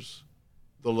fighters,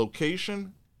 the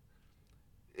location.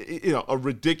 A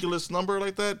ridiculous number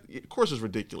like that, of course, it's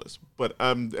ridiculous. But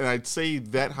and I'd say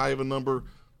that high of a number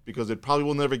because it probably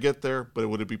will never get there. But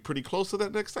would it be pretty close to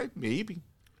that next time? Maybe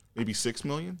 6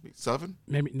 million, maybe 7.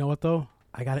 Maybe. You know what though?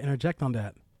 I got to interject on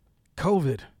that.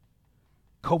 COVID's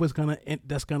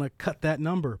that's gonna cut that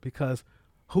number because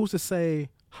who's to say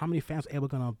how many fans are able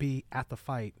gonna be at the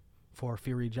fight for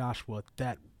Fury Joshua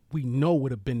that we know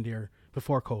would have been there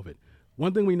before COVID.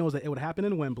 One thing we know is that it would happen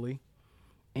in Wembley.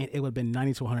 And it would have been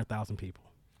 90 to 100,000 people.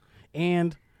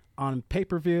 And on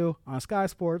pay-per-view, on Sky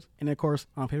Sports, and of course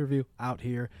on pay-per-view out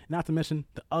here, not to mention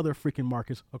the other freaking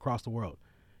markets across the world.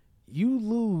 You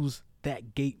lose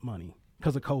that gate money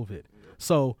because of COVID.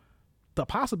 So the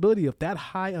possibility of that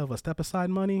high of a step-aside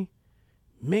money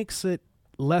makes it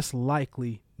less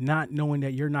likely not knowing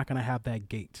that you're not going to have that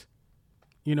gate.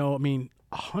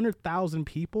 100,000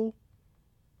 people.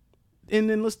 And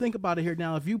then let's think about it here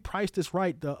now. If you price this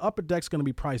right, the upper deck's going to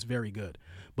be priced very good.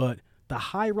 But the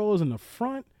high rows in the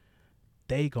front,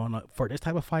 for this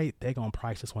type of fight, they're going to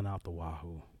price this one out the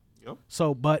wahoo. Yep.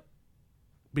 So, but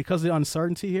because of the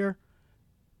uncertainty here,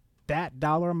 that whole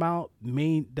dollar amount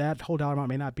may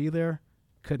not be there.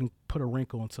 Couldn't put a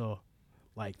wrinkle until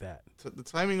like that. The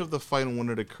timing of the fight and when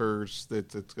it occurs,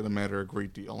 it's going to matter a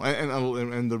great deal.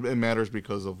 And it matters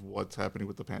because of what's happening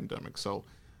with the pandemic. So,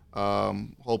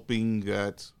 hoping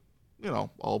that,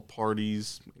 all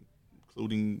parties,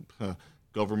 including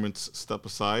governments, step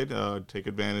aside, take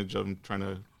advantage of trying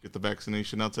to get the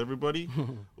vaccination out to everybody,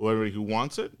 whoever who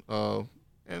wants it,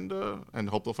 and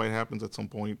hope the fight happens at some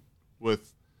point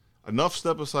with enough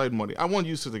step aside money. I want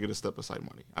Yusuf to get a step aside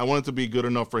money. I want it to be good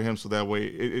enough for him so that way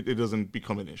it doesn't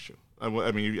become an issue.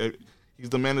 He's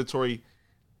the mandatory.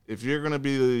 If you're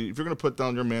gonna put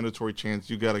down your mandatory chance,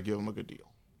 you got to give him a good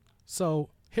deal. So.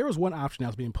 Here was one option that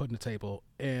was being put on the table,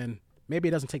 and maybe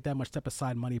it doesn't take that much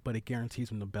step-aside money, but it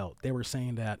guarantees him the belt. They were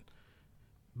saying that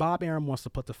Bob Arum wants to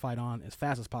put the fight on as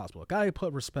fast as possible. Got to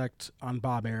put respect on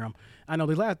Bob Arum. I know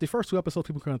the first 2 episodes,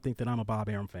 people are going to think that I'm a Bob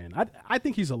Arum fan. I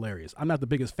think he's hilarious. I'm not the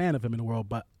biggest fan of him in the world,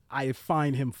 but I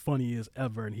find him funny as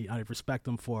ever, and I respect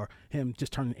him for him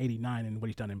just turning 89 and what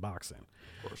he's done in boxing.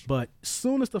 But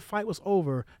soon as the fight was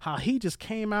over, how he just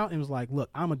came out and was like, look,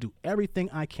 I'm going to do everything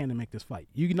I can to make this fight.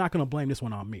 You're not going to blame this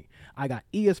one on me. I got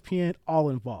ESPN all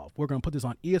involved. We're going to put this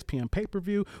on ESPN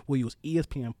pay-per-view. We'll use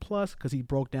ESPN Plus because he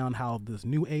broke down how this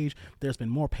new age, there's been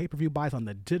more pay-per-view buys on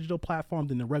the digital platform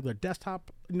than the regular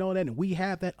desktop. And we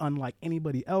have that unlike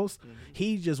anybody else. Mm-hmm.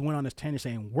 He just went on this tangent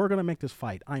saying, we're going to make this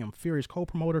fight. I am Fury's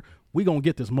co-promoter. We going to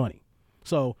get this money.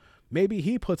 So maybe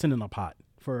he puts it in a pot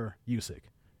for Usyk.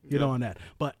 On that.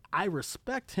 But I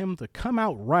respect him to come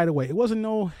out right away. It wasn't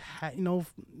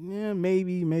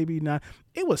maybe not.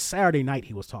 It was Saturday night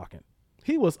he was talking.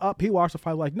 He was up. He watched the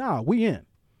fight like, nah, we in.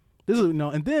 This is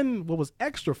and then what was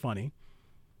extra funny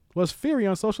was Fury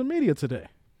on social media today.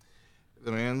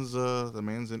 The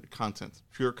man's in content,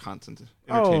 pure content,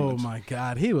 Oh entertainment. my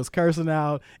God, he was cursing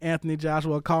out Anthony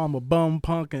Joshua, calling him a bum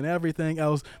punk and everything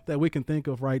else that we can think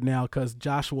of right now because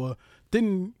Joshua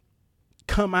didn't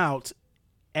come out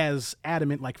as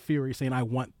adamant like Fury saying, I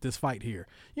want this fight here.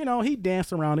 He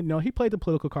danced around it. He played the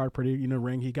political card pretty in the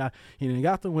ring. He got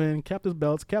the win, kept his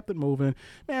belts, kept it moving.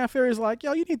 Man, Fury's like,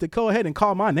 yo, you need to go ahead and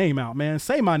call my name out, man.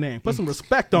 Say my name. Put some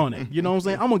respect on it. You know what I'm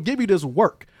saying? I'm going to give you this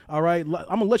work. All right? I'm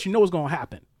going to let you know what's going to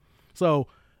happen. So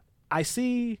I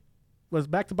see, let's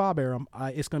back to Bob Arum.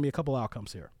 It's going to be a couple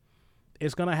outcomes here.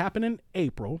 It's going to happen in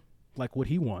April, like what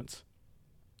he wants.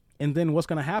 And then what's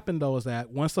going to happen, though, is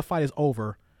that once the fight is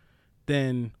over,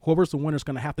 then whoever's the winner is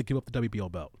going to have to give up the WBO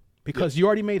belt because you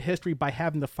already made history by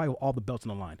having to fight with all the belts on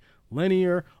the line.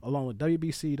 Linear, along with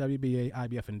WBC, WBA,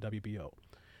 IBF, and WBO.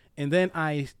 And then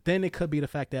it could be the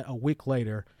fact that a week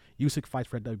later, Usyk fights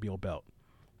for a WBO belt.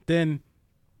 Then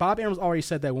Bob Arum's already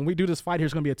said that when we do this fight here,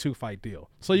 it's going to be a 2-fight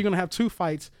deal. So you're going to have 2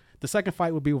 fights. The second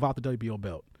fight will be without the WBO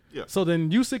belt. Yeah. So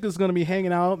then Usyk is going to be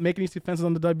hanging out, making these defenses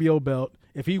on the WBO belt.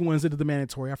 If he wins it to the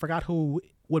mandatory, I forgot who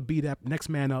would be that next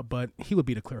man up, but he would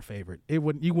be the clear favorite. You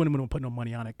wouldn't want to put no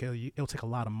money on it because it'll take a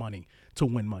lot of money to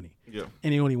win money. Yeah.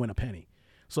 And he only win a penny.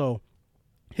 So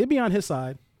he'll be on his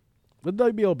side with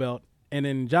the WBO belt, and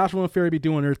then Joshua and Fury be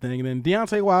doing their thing, and then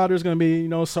Deontay Wilder's going to be,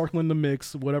 circling the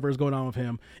mix, whatever is going on with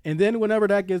him. And then whenever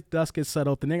dust gets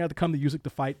settled, then they got to come to Usyk to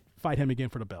fight him again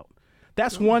for the belt.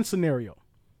 That's one scenario.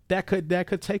 That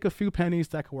could take a few pennies.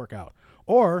 That could work out.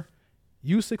 Or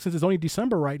Usyk, since it's only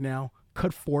December right now,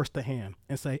 could force the hand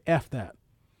and say, F that.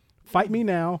 Fight me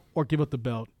now or give up the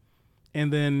belt.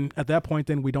 And then at that point,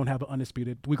 then we don't have an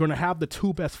undisputed. We're going to have the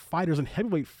 2 best fighters in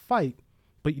heavyweight fight,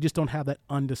 but you just don't have that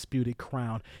undisputed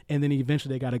crown. And then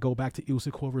eventually they got to go back to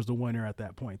Usyk, whoever's the winner at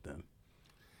that point then.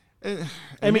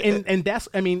 In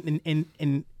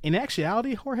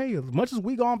actuality, Jorge, as much as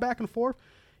we gone back and forth,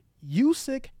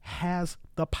 Usyk has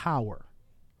the power.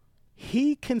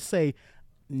 He can say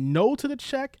no to the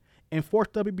check and force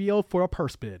WBO for a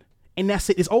purse bid. And that's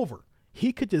it. It's over.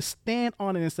 He could just stand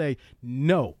on it and say,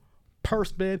 no,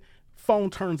 purse bid,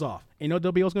 phone turns off. And you know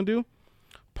what WBO's going to do?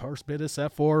 Purse bid is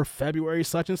set for February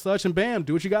such and such, and bam,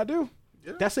 do what you got to do.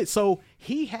 Yeah. That's it. So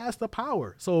he has the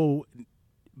power. So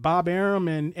Bob Arum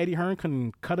and Eddie Hearn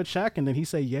can cut a check and then he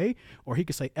say yay, or he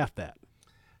could say F that.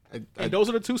 And those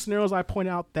are the 2 scenarios I point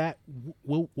out that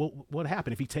will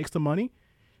happen. If he takes the money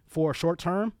for a short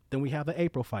term, then we have the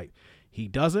April fight. He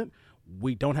doesn't,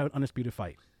 we don't have an undisputed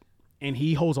fight. And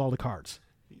he holds all the cards.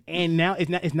 And now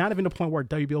it's not even the point where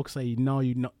WBO can say, no,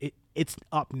 it's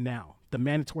up now. The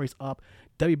mandatory's up.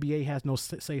 WBA has no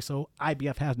say-so.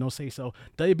 IBF has no say-so.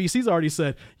 WBC's already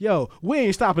said, yo, we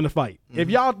ain't stopping the fight. If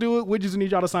y'all do it, we just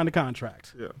need y'all to sign the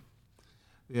contract. Yeah.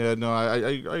 Yeah, no, I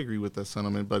agree with that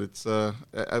sentiment, but it's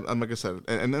I'm like I said,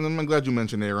 and I'm glad you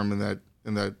mentioned Arum in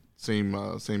that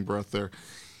same breath there.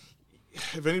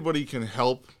 If anybody can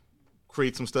help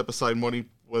create some step aside money,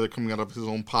 whether coming out of his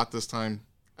own pot this time,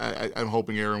 I'm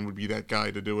hoping Arum would be that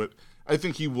guy to do it. I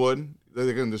think he would.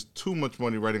 Again, there's too much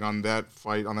money riding on that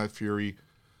fight, on that Fury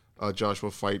Joshua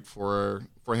fight for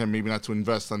him maybe not to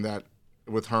invest on that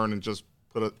with Hearn and just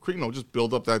just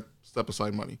build up that step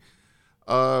aside money.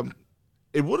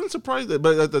 It wouldn't surprise that,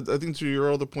 but I think to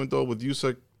your other point though, with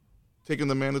Usyk taking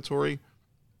the mandatory,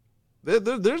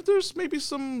 there's maybe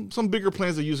some bigger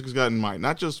plans that Usyk's got in mind.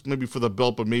 Not just maybe for the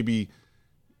belt, but maybe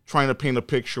trying to paint a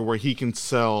picture where he can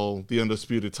sell the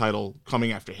undisputed title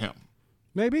coming after him.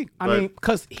 Maybe. I mean,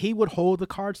 because he would hold the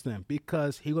cards then,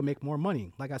 because he would make more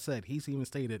money. Like I said, he's even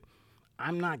stated,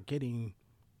 I'm not getting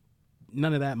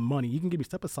none of that money. You can give me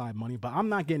step-aside money, but I'm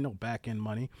not getting no back-end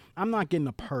money. I'm not getting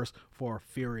a purse for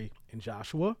Fury and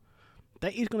Joshua.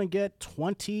 That he's going to get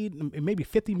 20, maybe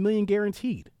 50 million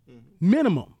guaranteed,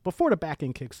 minimum, before the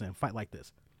back-end kicks in, fight like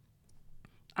this.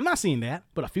 I'm not seeing that,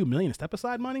 but a few million in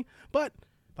step-aside money. But,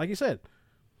 like you said,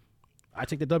 I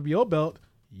take the WBO belt.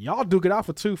 Y'all duke it out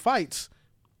for 2 fights.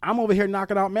 I'm over here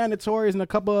knocking out mandatories and a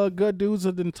couple of good dudes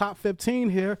in the top 15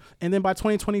 here. And then by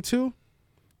 2022,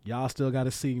 y'all still got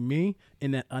to see me in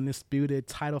that undisputed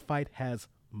title fight has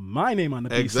my name on the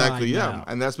B-side. Exactly, yeah. Now.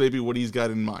 And that's maybe what he's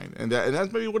got in mind. And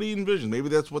that's maybe what he envisioned. Maybe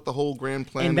that's what the whole grand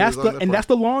plan and that's is. That's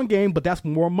the long game, but that's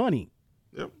more money.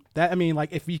 Yep. That, I mean,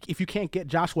 like if you can't get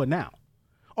Joshua now.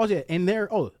 Oh, yeah. And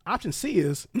option C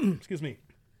is, excuse me,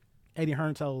 Eddie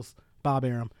Hearn tells Bob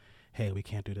Arum, hey, we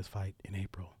can't do this fight in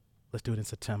April. Let's do it in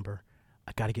September.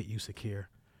 I got to get Usyk here.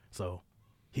 So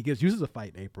he gives Usyk a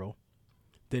fight in April.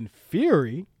 Then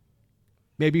Fury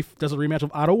maybe does a rematch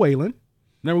with Otto Whalen.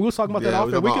 Remember, we were talking about that Yeah,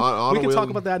 off air. We can talk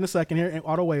Whalen. about that in a second here, and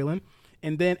Otto Whalen.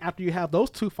 And then after you have those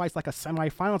two fights, like a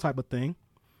semifinal type of thing,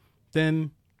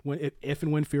 then if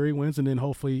and when Fury wins, and then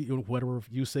hopefully whatever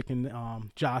Usyk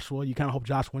and Joshua, you kind of hope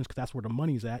Joshua wins because that's where the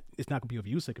money's at. It's not going to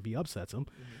be of Usyk if he upsets him.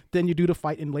 Then you do the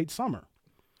fight in late summer.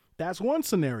 That's one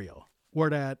scenario where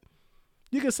that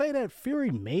you can say that Fury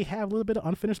may have a little bit of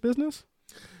unfinished business.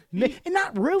 And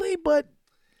not really, but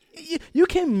you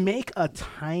can make a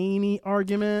tiny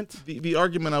argument. The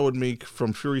argument I would make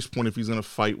from Fury's point, if he's going to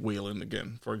fight Whalen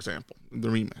again, for example, the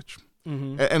rematch.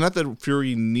 And not that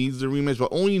Fury needs the rematch, but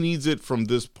only needs it from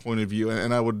this point of view.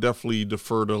 And I would definitely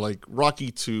defer to like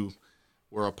Rocky 2,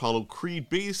 where Apollo Creed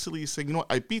basically said, you know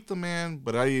what, I beat the man,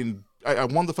 but I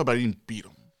won the fight, but I didn't beat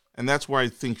him. And that's where I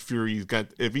think Fury's got,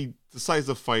 if he decides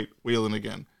to fight Whalen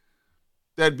again,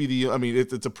 that'd be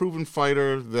it's a proven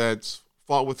fighter that's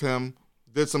fought with him,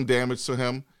 did some damage to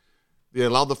him. They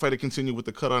allowed the fight to continue with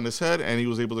the cut on his head, and he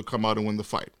was able to come out and win the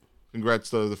fight. Congrats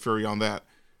to the Fury on that.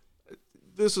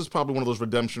 This is probably one of those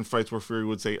redemption fights where Fury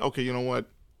would say, okay, you know what?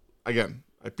 Again,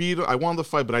 I won the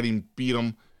fight, but I didn't beat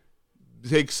him.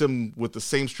 Takes him with the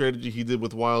same strategy he did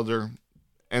with Wilder,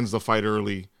 ends the fight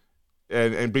early,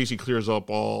 and basically clears up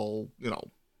all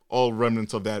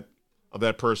remnants of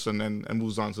that person and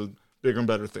moves on to bigger and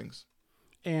better things.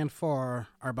 And for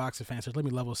our boxing fans, let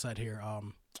me level set here.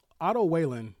 Otto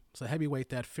Whalen is a heavyweight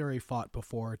that Fury fought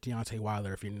before Deontay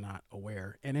Wilder, if you're not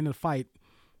aware. And in the fight,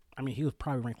 he was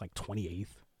probably ranked like 28th.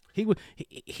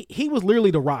 He was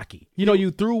literally the Rocky.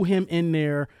 You threw him in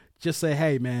there, just say,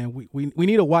 hey man, we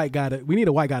need a white guy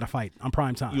to fight on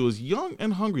prime time. He was young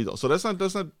and hungry though, so that's not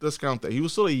discount that. He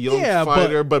was still a young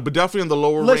fighter, but definitely in the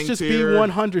lower let's rank just tier. be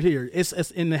 100 here. It's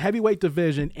in the heavyweight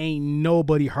division. Ain't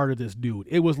nobody heard of this dude.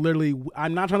 It was literally,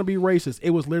 I'm not trying to be racist.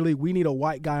 It was literally, we need a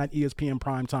white guy on ESPN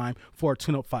prime time for a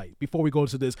tune-up fight before we go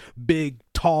to this big,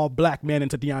 tall black man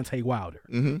into Deontay Wilder.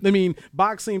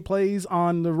 Boxing plays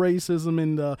on the racism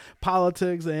and the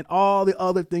politics and all the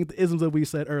other things, the isms that we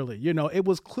said earlier. It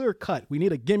was clear cut. We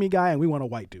need a gimme guy and we want a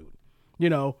white dude.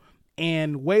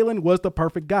 And Whalen was the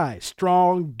perfect guy.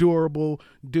 Strong, durable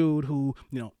dude who,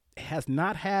 has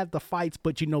not had the fights,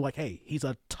 but hey, he's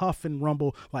a tough and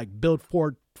rumble, like build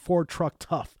Ford truck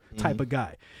tough type of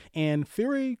guy. And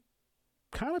Fury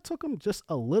kind of took him just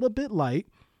a little bit light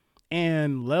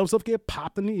and let himself get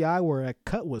popped in the eye, where that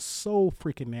cut was so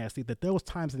freaking nasty that there was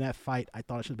times in that fight I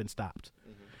thought it should have been stopped.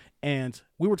 And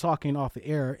we were talking off the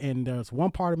air, and there's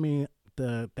one part of me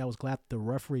that was glad the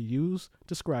referee used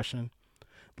discretion,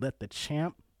 let the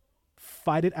champ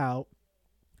fight it out,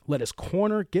 let his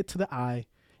corner get to the eye,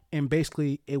 and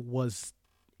basically it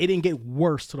didn't get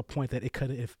worse to the point that it could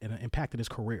have impacted his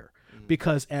career.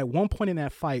 Because at one point in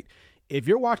that fight, if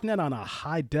you're watching that on a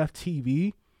high-def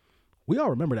TV, we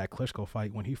all remember that Klitschko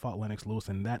fight when he fought Lennox Lewis,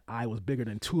 and that eye was bigger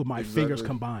than two of my fingers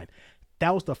combined.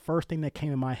 That was the first thing that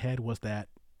came in my head, was that,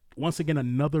 once again,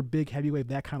 another big heavyweight,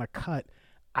 that kind of cut.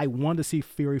 I wanted to see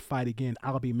Fury fight again.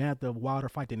 I'll be mad the Wilder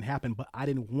fight didn't happen, but I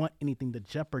didn't want anything to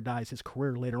jeopardize his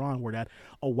career later on, where that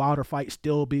a Wilder fight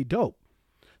still be dope.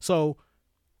 So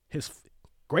his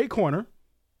great corner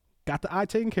got the eye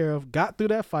taken care of, got through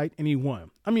that fight, and he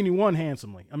won. He won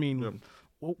handsomely.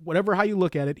 Whatever how you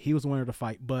look at it, he was the winner of the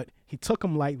fight, but he took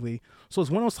him lightly. So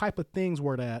it's one of those type of things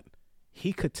where that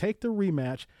he could take the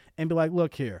rematch and be like,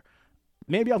 look here,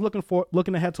 maybe I was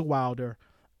looking ahead to Wilder.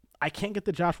 I can't get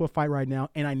the Joshua fight right now,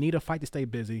 and I need a fight to stay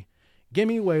busy. Give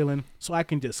me Whalen so I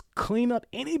can just clean up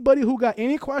anybody who got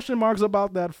any question marks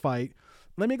about that fight.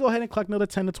 Let me go ahead and collect another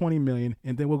 10 to 20 million,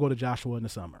 and then we'll go to Joshua in the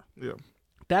summer. Yeah.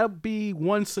 That'll be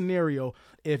one scenario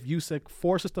if Usyk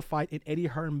forces the fight and Eddie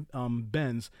Hearn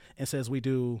bends and says we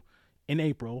do in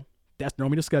April. That's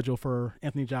normally the schedule for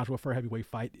Anthony Joshua for a heavyweight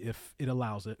fight, if it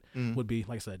allows it, would be,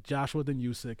 like I said, Joshua, then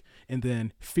Usyk, and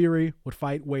then Fury would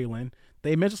fight Whalen.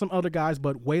 They mentioned some other guys,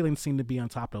 but Whalen seemed to be on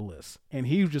top of the list. And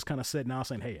he was just kind of sitting now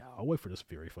saying, hey, I'll wait for this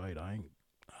Fury fight. I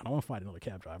don't want to fight another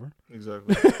cab driver.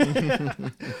 Exactly.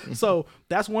 So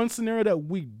that's one scenario that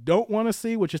we don't want to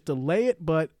see, which is delay it,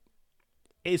 but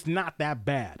it's not that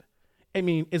bad.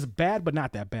 It's bad, but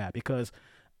not that bad, because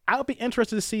I'll be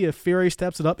interested to see if Fury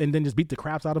steps it up and then just beat the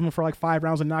craps out of him for like 5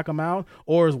 rounds and knock him out,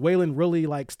 or is Whalen really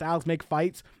like styles make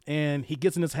fights and he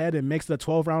gets in his head and makes it a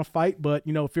 12-round fight, but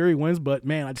Fury wins, but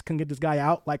man, I just couldn't get this guy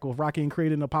out, like with Rocky and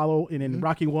Creed and Apollo and in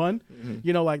Rocky 1,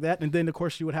 like that. And then of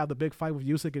course you would have the big fight with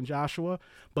Usyk and Joshua,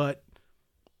 but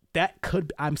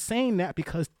I'm saying that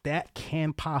because that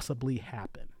can possibly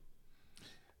happen.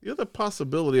 The other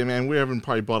possibility, we haven't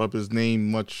probably brought up his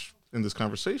name much in this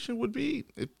conversation, would be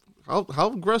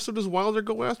how aggressive does Wilder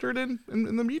go after it in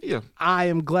the media? I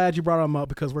am glad you brought him up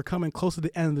because we're coming close to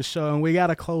the end of the show and we got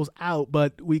to close out,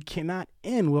 but we cannot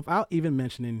end without even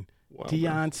mentioning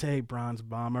Deontay Bronze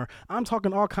Bomber. I'm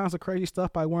talking all kinds of crazy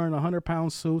stuff by wearing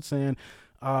 100-pound suits and,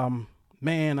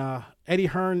 Eddie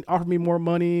Hearn offered me more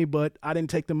money, but I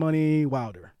didn't take the money.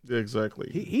 Wilder. Yeah,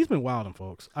 exactly. He's been wilding,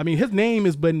 folks. I mean, his name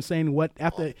has been saying what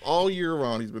after all year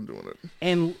round. He's been doing it,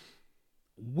 and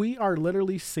we are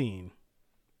literally seeing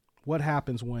what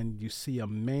happens when you see a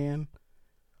man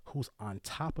who's on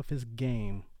top of his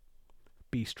game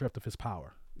be stripped of his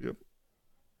power. Yep.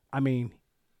 I mean,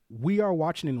 we are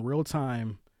watching in real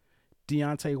time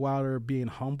Deontay Wilder being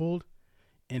humbled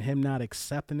and him not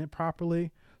accepting it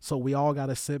properly. So we all got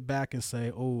to sit back and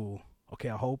say, oh, okay,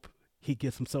 I hope he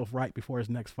gets himself right before his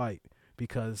next fight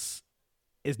because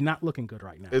it's not looking good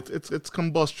right now. It's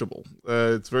combustible.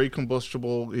 It's very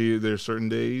combustible. There's certain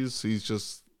days he's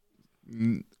just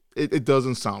it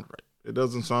doesn't sound right. It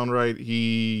doesn't sound right.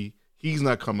 He's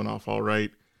not coming off all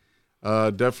right.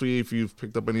 Definitely, if you've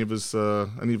picked up any of his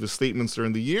statements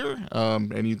during the year,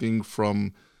 anything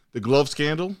from the glove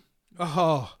scandal.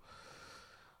 Oh.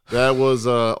 That was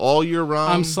all year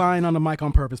round. I'm sighing on the mic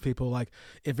on purpose, people. Like,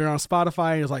 if you're on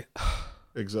Spotify, it's like...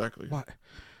 Exactly. What?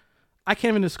 I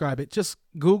can't even describe it. Just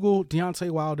Google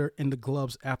Deontay Wilder in the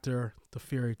gloves after the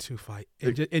Fury 2 fight.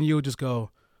 And you'll just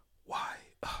go, why?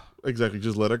 Exactly.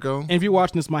 Just let it go. And if you're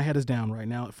watching this, my head is down right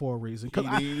now for a reason. Because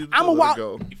I'm a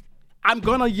wild... I'm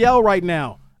going to yell right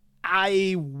now.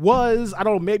 I don't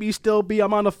know, maybe still be.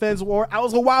 I'm on the fence war. I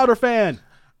was a Wilder fan.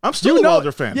 I'm still a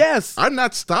Wilder fan. Yes. I'm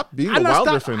not stopped being a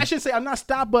Wilder fan. I should say I'm not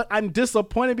stopped, but I'm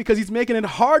disappointed because he's making it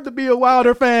hard to be a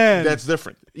Wilder fan. That's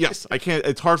different. Yes, I can't.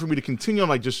 It's hard for me to continue. I'm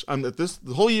at this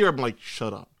the whole year. I'm like,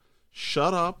 shut up.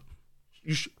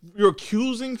 You're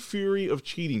accusing Fury of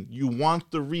cheating. You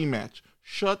want the rematch.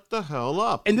 Shut the hell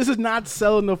up. And this is not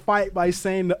selling the fight by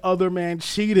saying the other man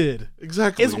cheated.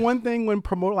 Exactly. It's one thing when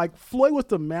like Floyd was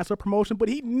the master promotion, but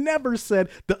he never said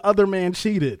the other man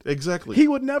cheated. Exactly. He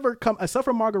would never come, except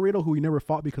for Margarito, who he never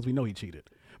fought because we know he cheated.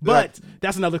 But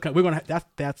that's another.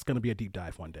 That's gonna be a deep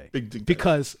dive one day. Big deep dive.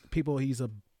 Because he's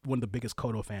one of the biggest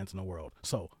Cotto fans in the world.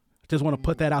 So just want to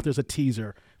put that out there as a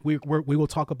teaser. We will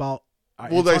talk about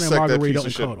We'll dissect Margarito that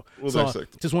piece and of Cotto. We'll so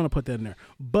dissect. Just want to put that in there.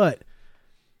 But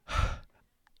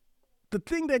the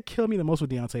thing that killed me the most with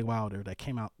Deontay Wilder that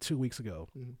came out 2 weeks ago,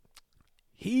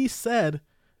 he said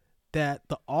that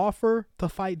the offer to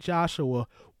fight Joshua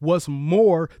was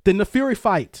more than the Fury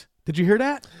fight. Did you hear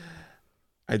that?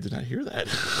 I did not hear that.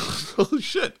 Oh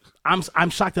shit! I'm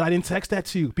shocked that I didn't text that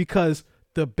to you because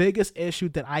the biggest issue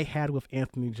that I had with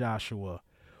Anthony Joshua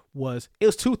was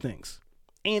two things,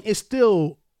 and it's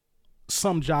still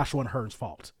some Joshua and Hearn's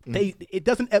fault. It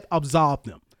doesn't absolve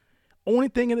them. Only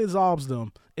thing that absolves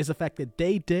them is the fact that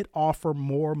they did offer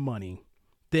more money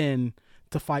than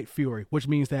to fight Fury, which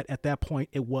means that at that point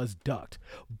it was ducked.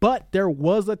 But there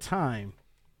was a time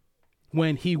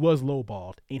when he was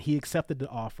lowballed and he accepted the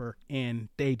offer and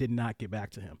they did not get back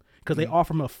to him because they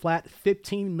offered him a flat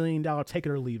 $15 million take it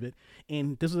or leave it.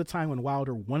 And this was a time when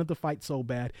Wilder wanted the fight so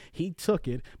bad. He took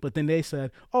it, but then they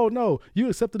said, oh no, you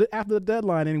accepted it after the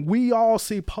deadline. And we all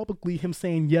see publicly him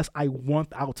saying, yes,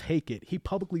 I'll take it. He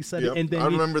publicly said it. And then I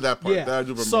remember that part. Yeah. That I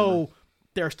do remember. So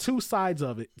there's two sides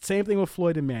of it. Same thing with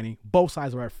Floyd and Manny. Both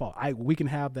sides are at fault. We can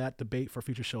have that debate for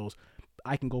future shows.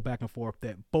 I can go back and forth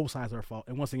that both sides are at fault.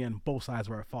 And once again, both sides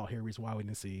are at fault here. Reason why we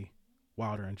didn't see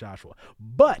Wilder and Joshua.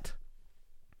 But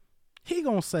he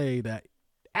gonna say that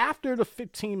after the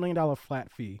 $15 million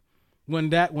flat fee, when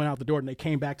that went out the door and they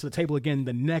came back to the table again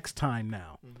the next time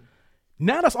now.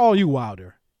 Now that's all you,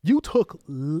 Wilder. You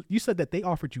said that they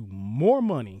offered you more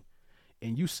money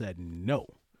and you said no.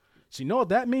 So you know what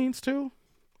that means too?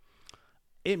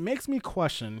 It makes me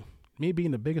question, me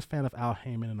being the biggest fan of Al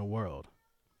Heyman in the world,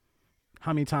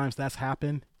 how many times that's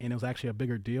happened and it was actually a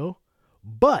bigger deal.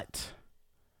 But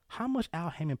how much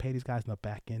Al Heyman paid these guys in the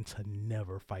back end to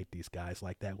never fight these guys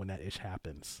like that when that ish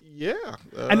happens? Yeah.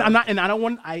 And I don't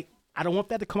want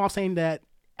that to come off saying that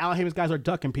Al Heyman's guys are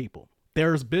ducking people.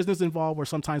 There's business involved where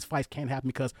sometimes fights can't happen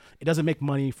because it doesn't make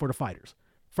money for the fighters,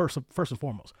 first and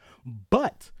foremost.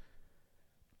 But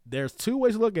there's two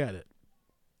ways to look at it.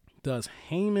 Does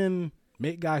Heyman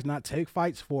make guys not take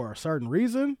fights for a certain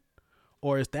reason?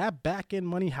 Or is that back end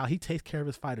money, how he takes care of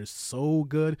his fighters, so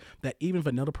good that even if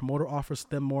another promoter offers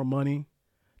them more money,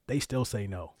 they still say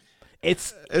no?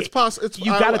 It's possible.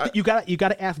 You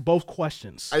gotta ask both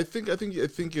questions. I think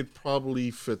it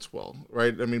probably fits well,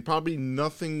 right? I mean, probably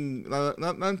nothing, not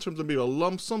in terms of maybe a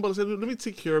lump sum, but I said, let me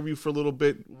take care of you for a little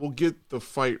bit. We'll get the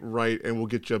fight right, and we'll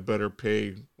get you a better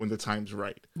pay when the time's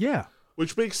right. Yeah.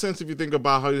 Which makes sense if you think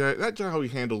about not just how he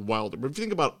handled Wilder, but if you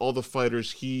think about all the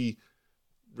fighters he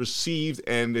received,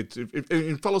 and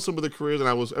and follow some of the careers.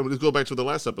 And let's go back to the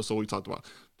last episode we talked about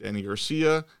Danny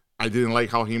Garcia. I didn't like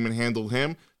how Heyman handled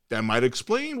him. That might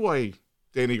explain why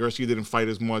Danny Garcia didn't fight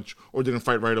as much or didn't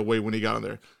fight right away when he got in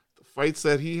there. The fights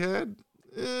that he had,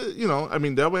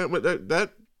 that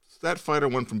fighter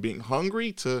went from being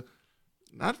hungry to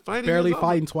not fighting. Barely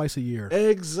fighting twice a year.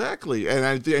 Exactly.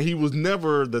 And he was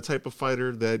never the type of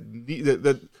fighter that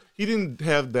he didn't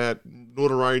have that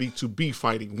notoriety to be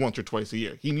fighting once or twice a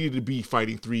year. He needed to be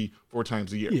fighting 3-4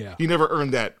 times a year. Yeah. He never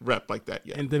earned that rep like that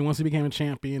yet. And then once he became a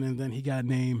champion and then he got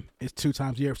named, it's 2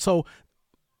 times a year. So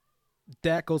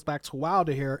that goes back to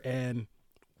Wilder here, and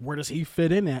where does he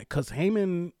fit in at? Because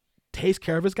Heyman takes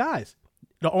care of his guys.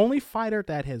 The only fighter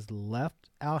that has left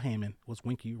Al Heyman was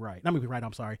Winky Wright. Not Winky Wright,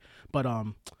 I'm sorry. But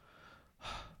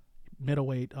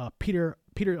middleweight, Peter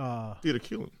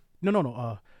Keelan.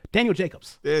 No. Daniel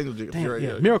Jacobs. Daniel Jacobs.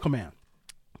 Yeah. Miracle Man.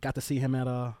 Got to see him at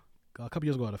a couple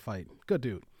years ago at a fight. Good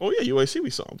dude. Oh, yeah, UIC we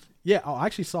saw him. Yeah, I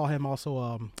actually saw him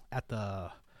also at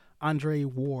the Andre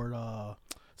Ward,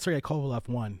 Sergey Kovalev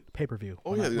 1 pay-per-view.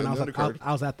 Oh, when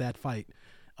I was at that fight.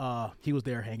 He was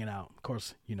there hanging out. Of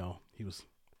course, he was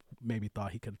maybe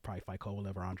thought he could probably fight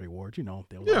Kovalev or Andre Ward.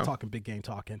 They were talking big game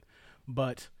talking.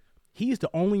 But he's the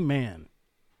only man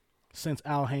since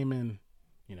Al Heyman,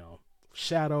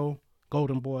 Shadow,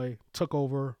 Golden Boy, took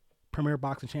over, Premier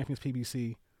Boxing Champions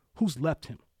PBC, who's left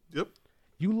him. Yep.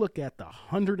 You look at the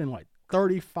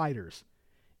 130 fighters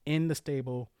in the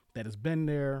stable that has been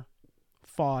there,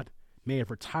 fought, may have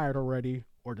retired already,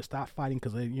 or to stop fighting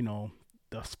because the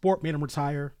sport made him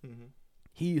retire. Mm-hmm.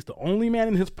 He's the only man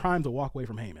in his prime to walk away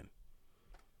from Heyman.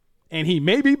 And he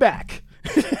may be back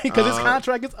because his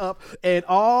contract is up, and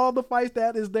all the fights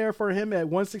that is there for him at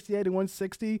 168 and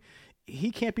 160,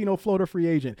 he can't be no floater free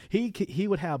agent. He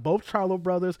would have both Charlo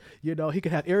brothers. He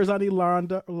could have Arizona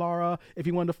Lara if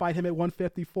he wanted to fight him at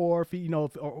 154.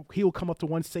 Or he will come up to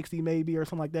 160 maybe or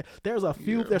something like that. There's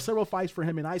several fights for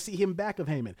him, and I see him back of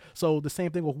Heyman. So the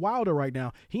same thing with Wilder right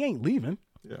now. He ain't leaving.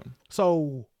 Yeah.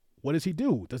 So what does he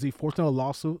do? Does he force a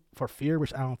lawsuit for fear,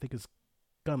 which I don't think is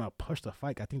gonna push the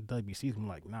fight? I think the WBC's been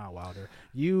like, nah, Wilder,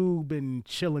 you've been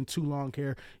chilling too long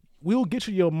here. We'll get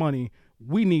you your money.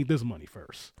 We need this money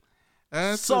first.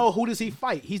 Who does he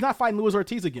fight? He's not fighting Luis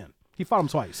Ortiz again. He fought him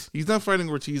twice. He's not fighting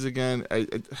Ortiz again.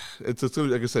 It's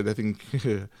like I said. I think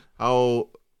how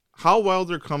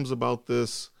Wilder comes about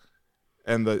this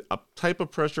and the type of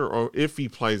pressure, or if he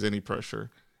applies any pressure,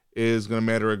 is going to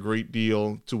matter a great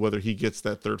deal to whether he gets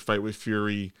that third fight with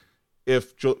Fury.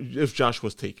 If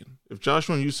Joshua's taken, if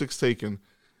Joshua and Usyk's taken,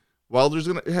 Wilder's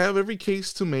going to have every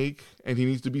case to make, and he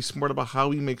needs to be smart about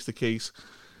how he makes the case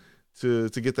to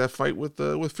get that fight with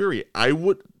Fury. I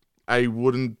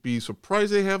wouldn't be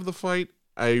surprised they have the fight.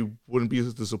 I wouldn't be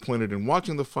as disappointed in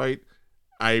watching the fight.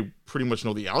 I pretty much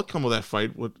know the outcome of that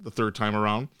fight with the third time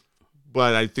around,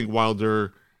 but I think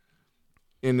Wilder,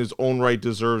 in his own right,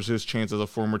 deserves his chance as a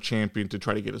former champion to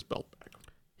try to get his belt back.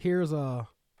 Here's a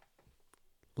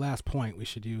last point we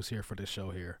should use here for this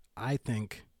show here. I don't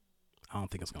think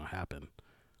it's going to happen.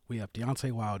 We have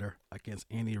Deontay Wilder against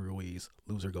Andy Ruiz.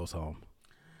 Loser goes home.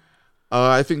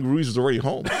 I think Ruiz is already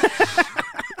home.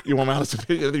 You want my honest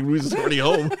opinion? I think Ruiz is already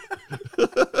home.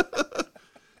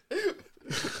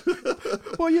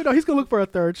 Well, he's gonna look for a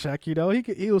third check.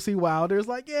 He'll see Wilder's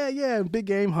like, yeah, big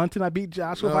game hunting. I beat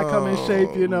Joshua if I come in shape.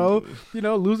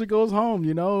 Loser goes home.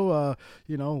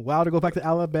 Wilder goes back to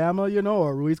Alabama.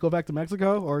 Or Ruiz go back to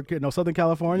Mexico or Southern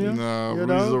California. No,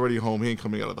 Ruiz is already home. He ain't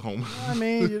coming out of the home.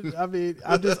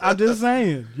 I'm just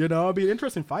saying. It'd be an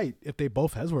interesting fight if they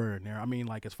both heads were in there.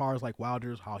 As far as like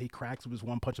Wilder's how he cracks with his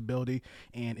one punch ability,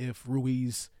 and if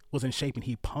Ruiz was in shape and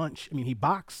he punched. He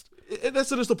boxed. And that's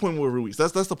the point with Ruiz.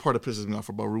 That's the part that pisses me off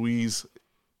about Ruiz.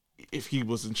 If he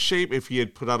was in shape, if he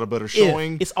had put out a better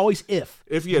showing. It's always if.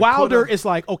 If he had Wilder is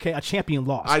like, okay, a champion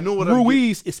lost. I know what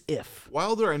Ruiz is if.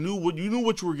 Wilder, you knew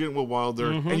what you were getting with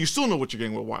Wilder, and you still know what you're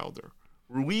getting with Wilder.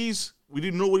 Ruiz, we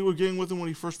didn't know what we were getting with him when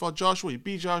he first fought Joshua. He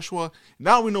beat Joshua.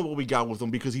 Now we know what we got with him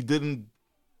because he didn't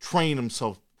train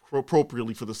himself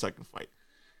appropriately for the second fight.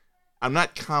 I'm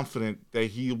not confident that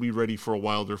he'll be ready for a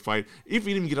Wilder fight if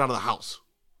he didn't get out of the house.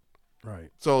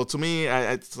 Right. So to me,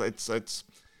 it's.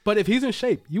 But if he's in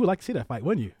shape, you would like to see that fight,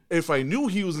 wouldn't you? If I knew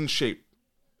he was in shape,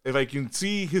 if I can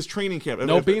see his training camp,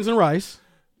 beans and rice.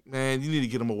 Man, you need to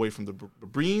get him away from the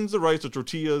beans, the rice, the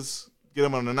tortillas. Get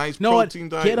him on a nice protein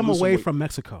diet. Get him away from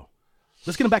Mexico.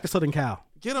 Let's get him back to Southern Cal.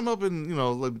 Get him up in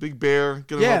like Big Bear.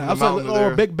 Get him up in the mountain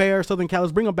or Big Bear, Southern Cal.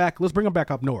 Let's bring him back. Let's bring him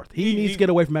back up north. He needs to get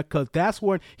away from that because that's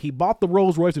when he bought the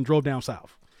Rolls Royce and drove down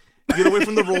south. Get away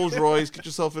from the Rolls Royce. Get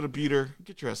yourself in a beater.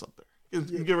 Get your ass up there.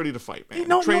 Get ready to fight,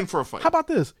 man. Train for a fight. How about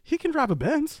this? He can drive a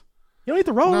Benz. You don't need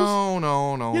the Rolls.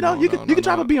 No. You can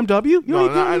drive a BMW. You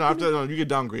get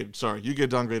downgraded. Sorry, you get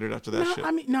downgraded after that shit.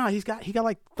 I mean, he got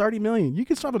like 30 million. You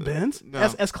can drive a Benz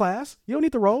S class. You don't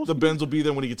need the Rolls. The Benz will be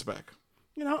there when he gets back.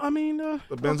 The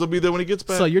Benz will be there when he gets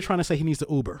back. So you're trying to say he needs to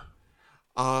Uber?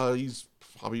 He's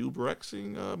probably Uber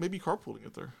Xing, maybe carpooling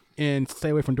it there, and stay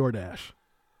away from DoorDash.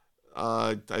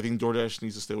 I think DoorDash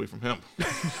needs to stay away from him.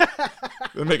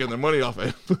 They're making their money off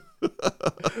it.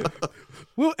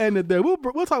 We'll end it there. We'll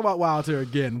talk about Wilder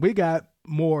again. We got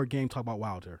more game talk about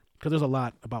Wilder because there's a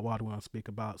lot about Wilder we want to speak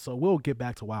about. So we'll get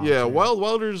back to Wilder. Yeah,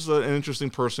 Wilder's an interesting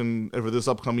person for this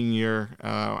upcoming year.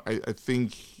 I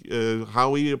think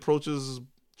how he approaches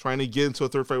trying to get into a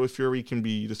third fight with Fury can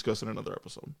be discussed in another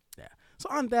episode. Yeah. So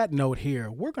on that note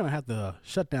here, we're going to have to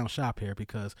shut down shop here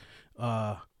because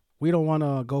we don't want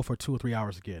to go for 2 or 3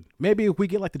 hours again. Maybe if we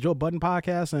get like the Joe Budden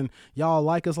podcast and y'all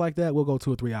like us like that, we'll go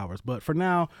 2 or 3 hours. But for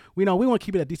now, we want to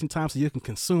keep it at decent time so you can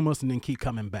consume us and then keep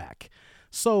coming back.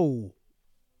 So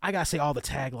I got to say all the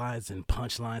taglines and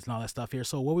punchlines and all that stuff here.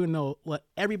 So what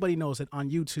everybody knows that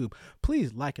on YouTube,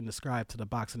 please like and subscribe to the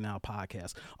Boxing Now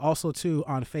podcast. Also, too,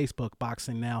 on Facebook,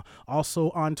 Boxing Now.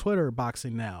 Also on Twitter,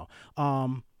 Boxing Now.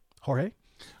 Jorge?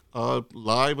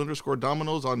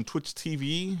 Live_Dominoes on Twitch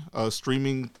TV,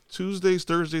 streaming Tuesdays,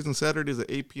 Thursdays, and Saturdays at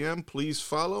 8 p.m. Please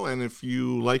follow, and if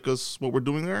you like what we're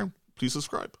doing there, please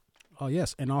subscribe. Oh,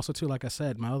 yes, and also, too, like I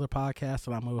said, my other podcast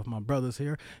that I'm with my brothers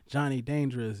here, Johnny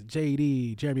Dangerous,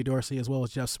 JD, Jeremy Dorsey, as well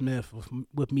as Jeff Smith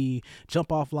with me,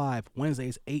 Jump Off Live,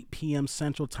 Wednesdays, 8 p.m.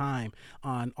 Central Time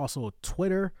on also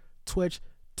Twitter, Twitch,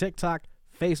 TikTok,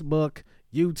 Facebook,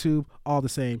 YouTube, all the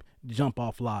same, Jump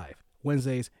Off Live.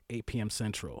 Wednesdays, 8 p.m.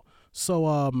 Central. So,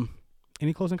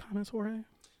 any closing comments, Jorge?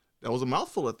 That was a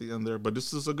mouthful at the end there, but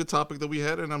this is a good topic that we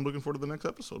had, and I'm looking forward to the next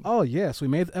episode. Oh, yes. We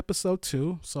made episode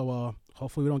 2, so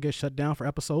hopefully we don't get shut down for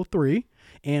episode 3.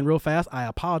 And real fast, I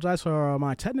apologize for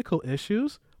my technical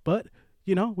issues, but,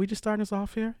 we just starting this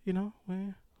off here,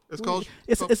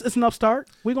 It's an upstart.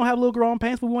 We're going to have a little growing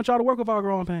pains, but we want y'all to work with our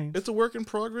growing pains. It's a work in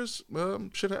progress.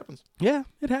 Shit happens. Yeah,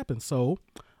 it happens. So,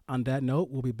 on that note,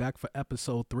 we'll be back for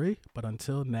episode 3. But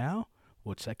until now,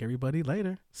 we'll check everybody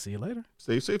later. See you later.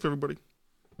 Stay safe, everybody.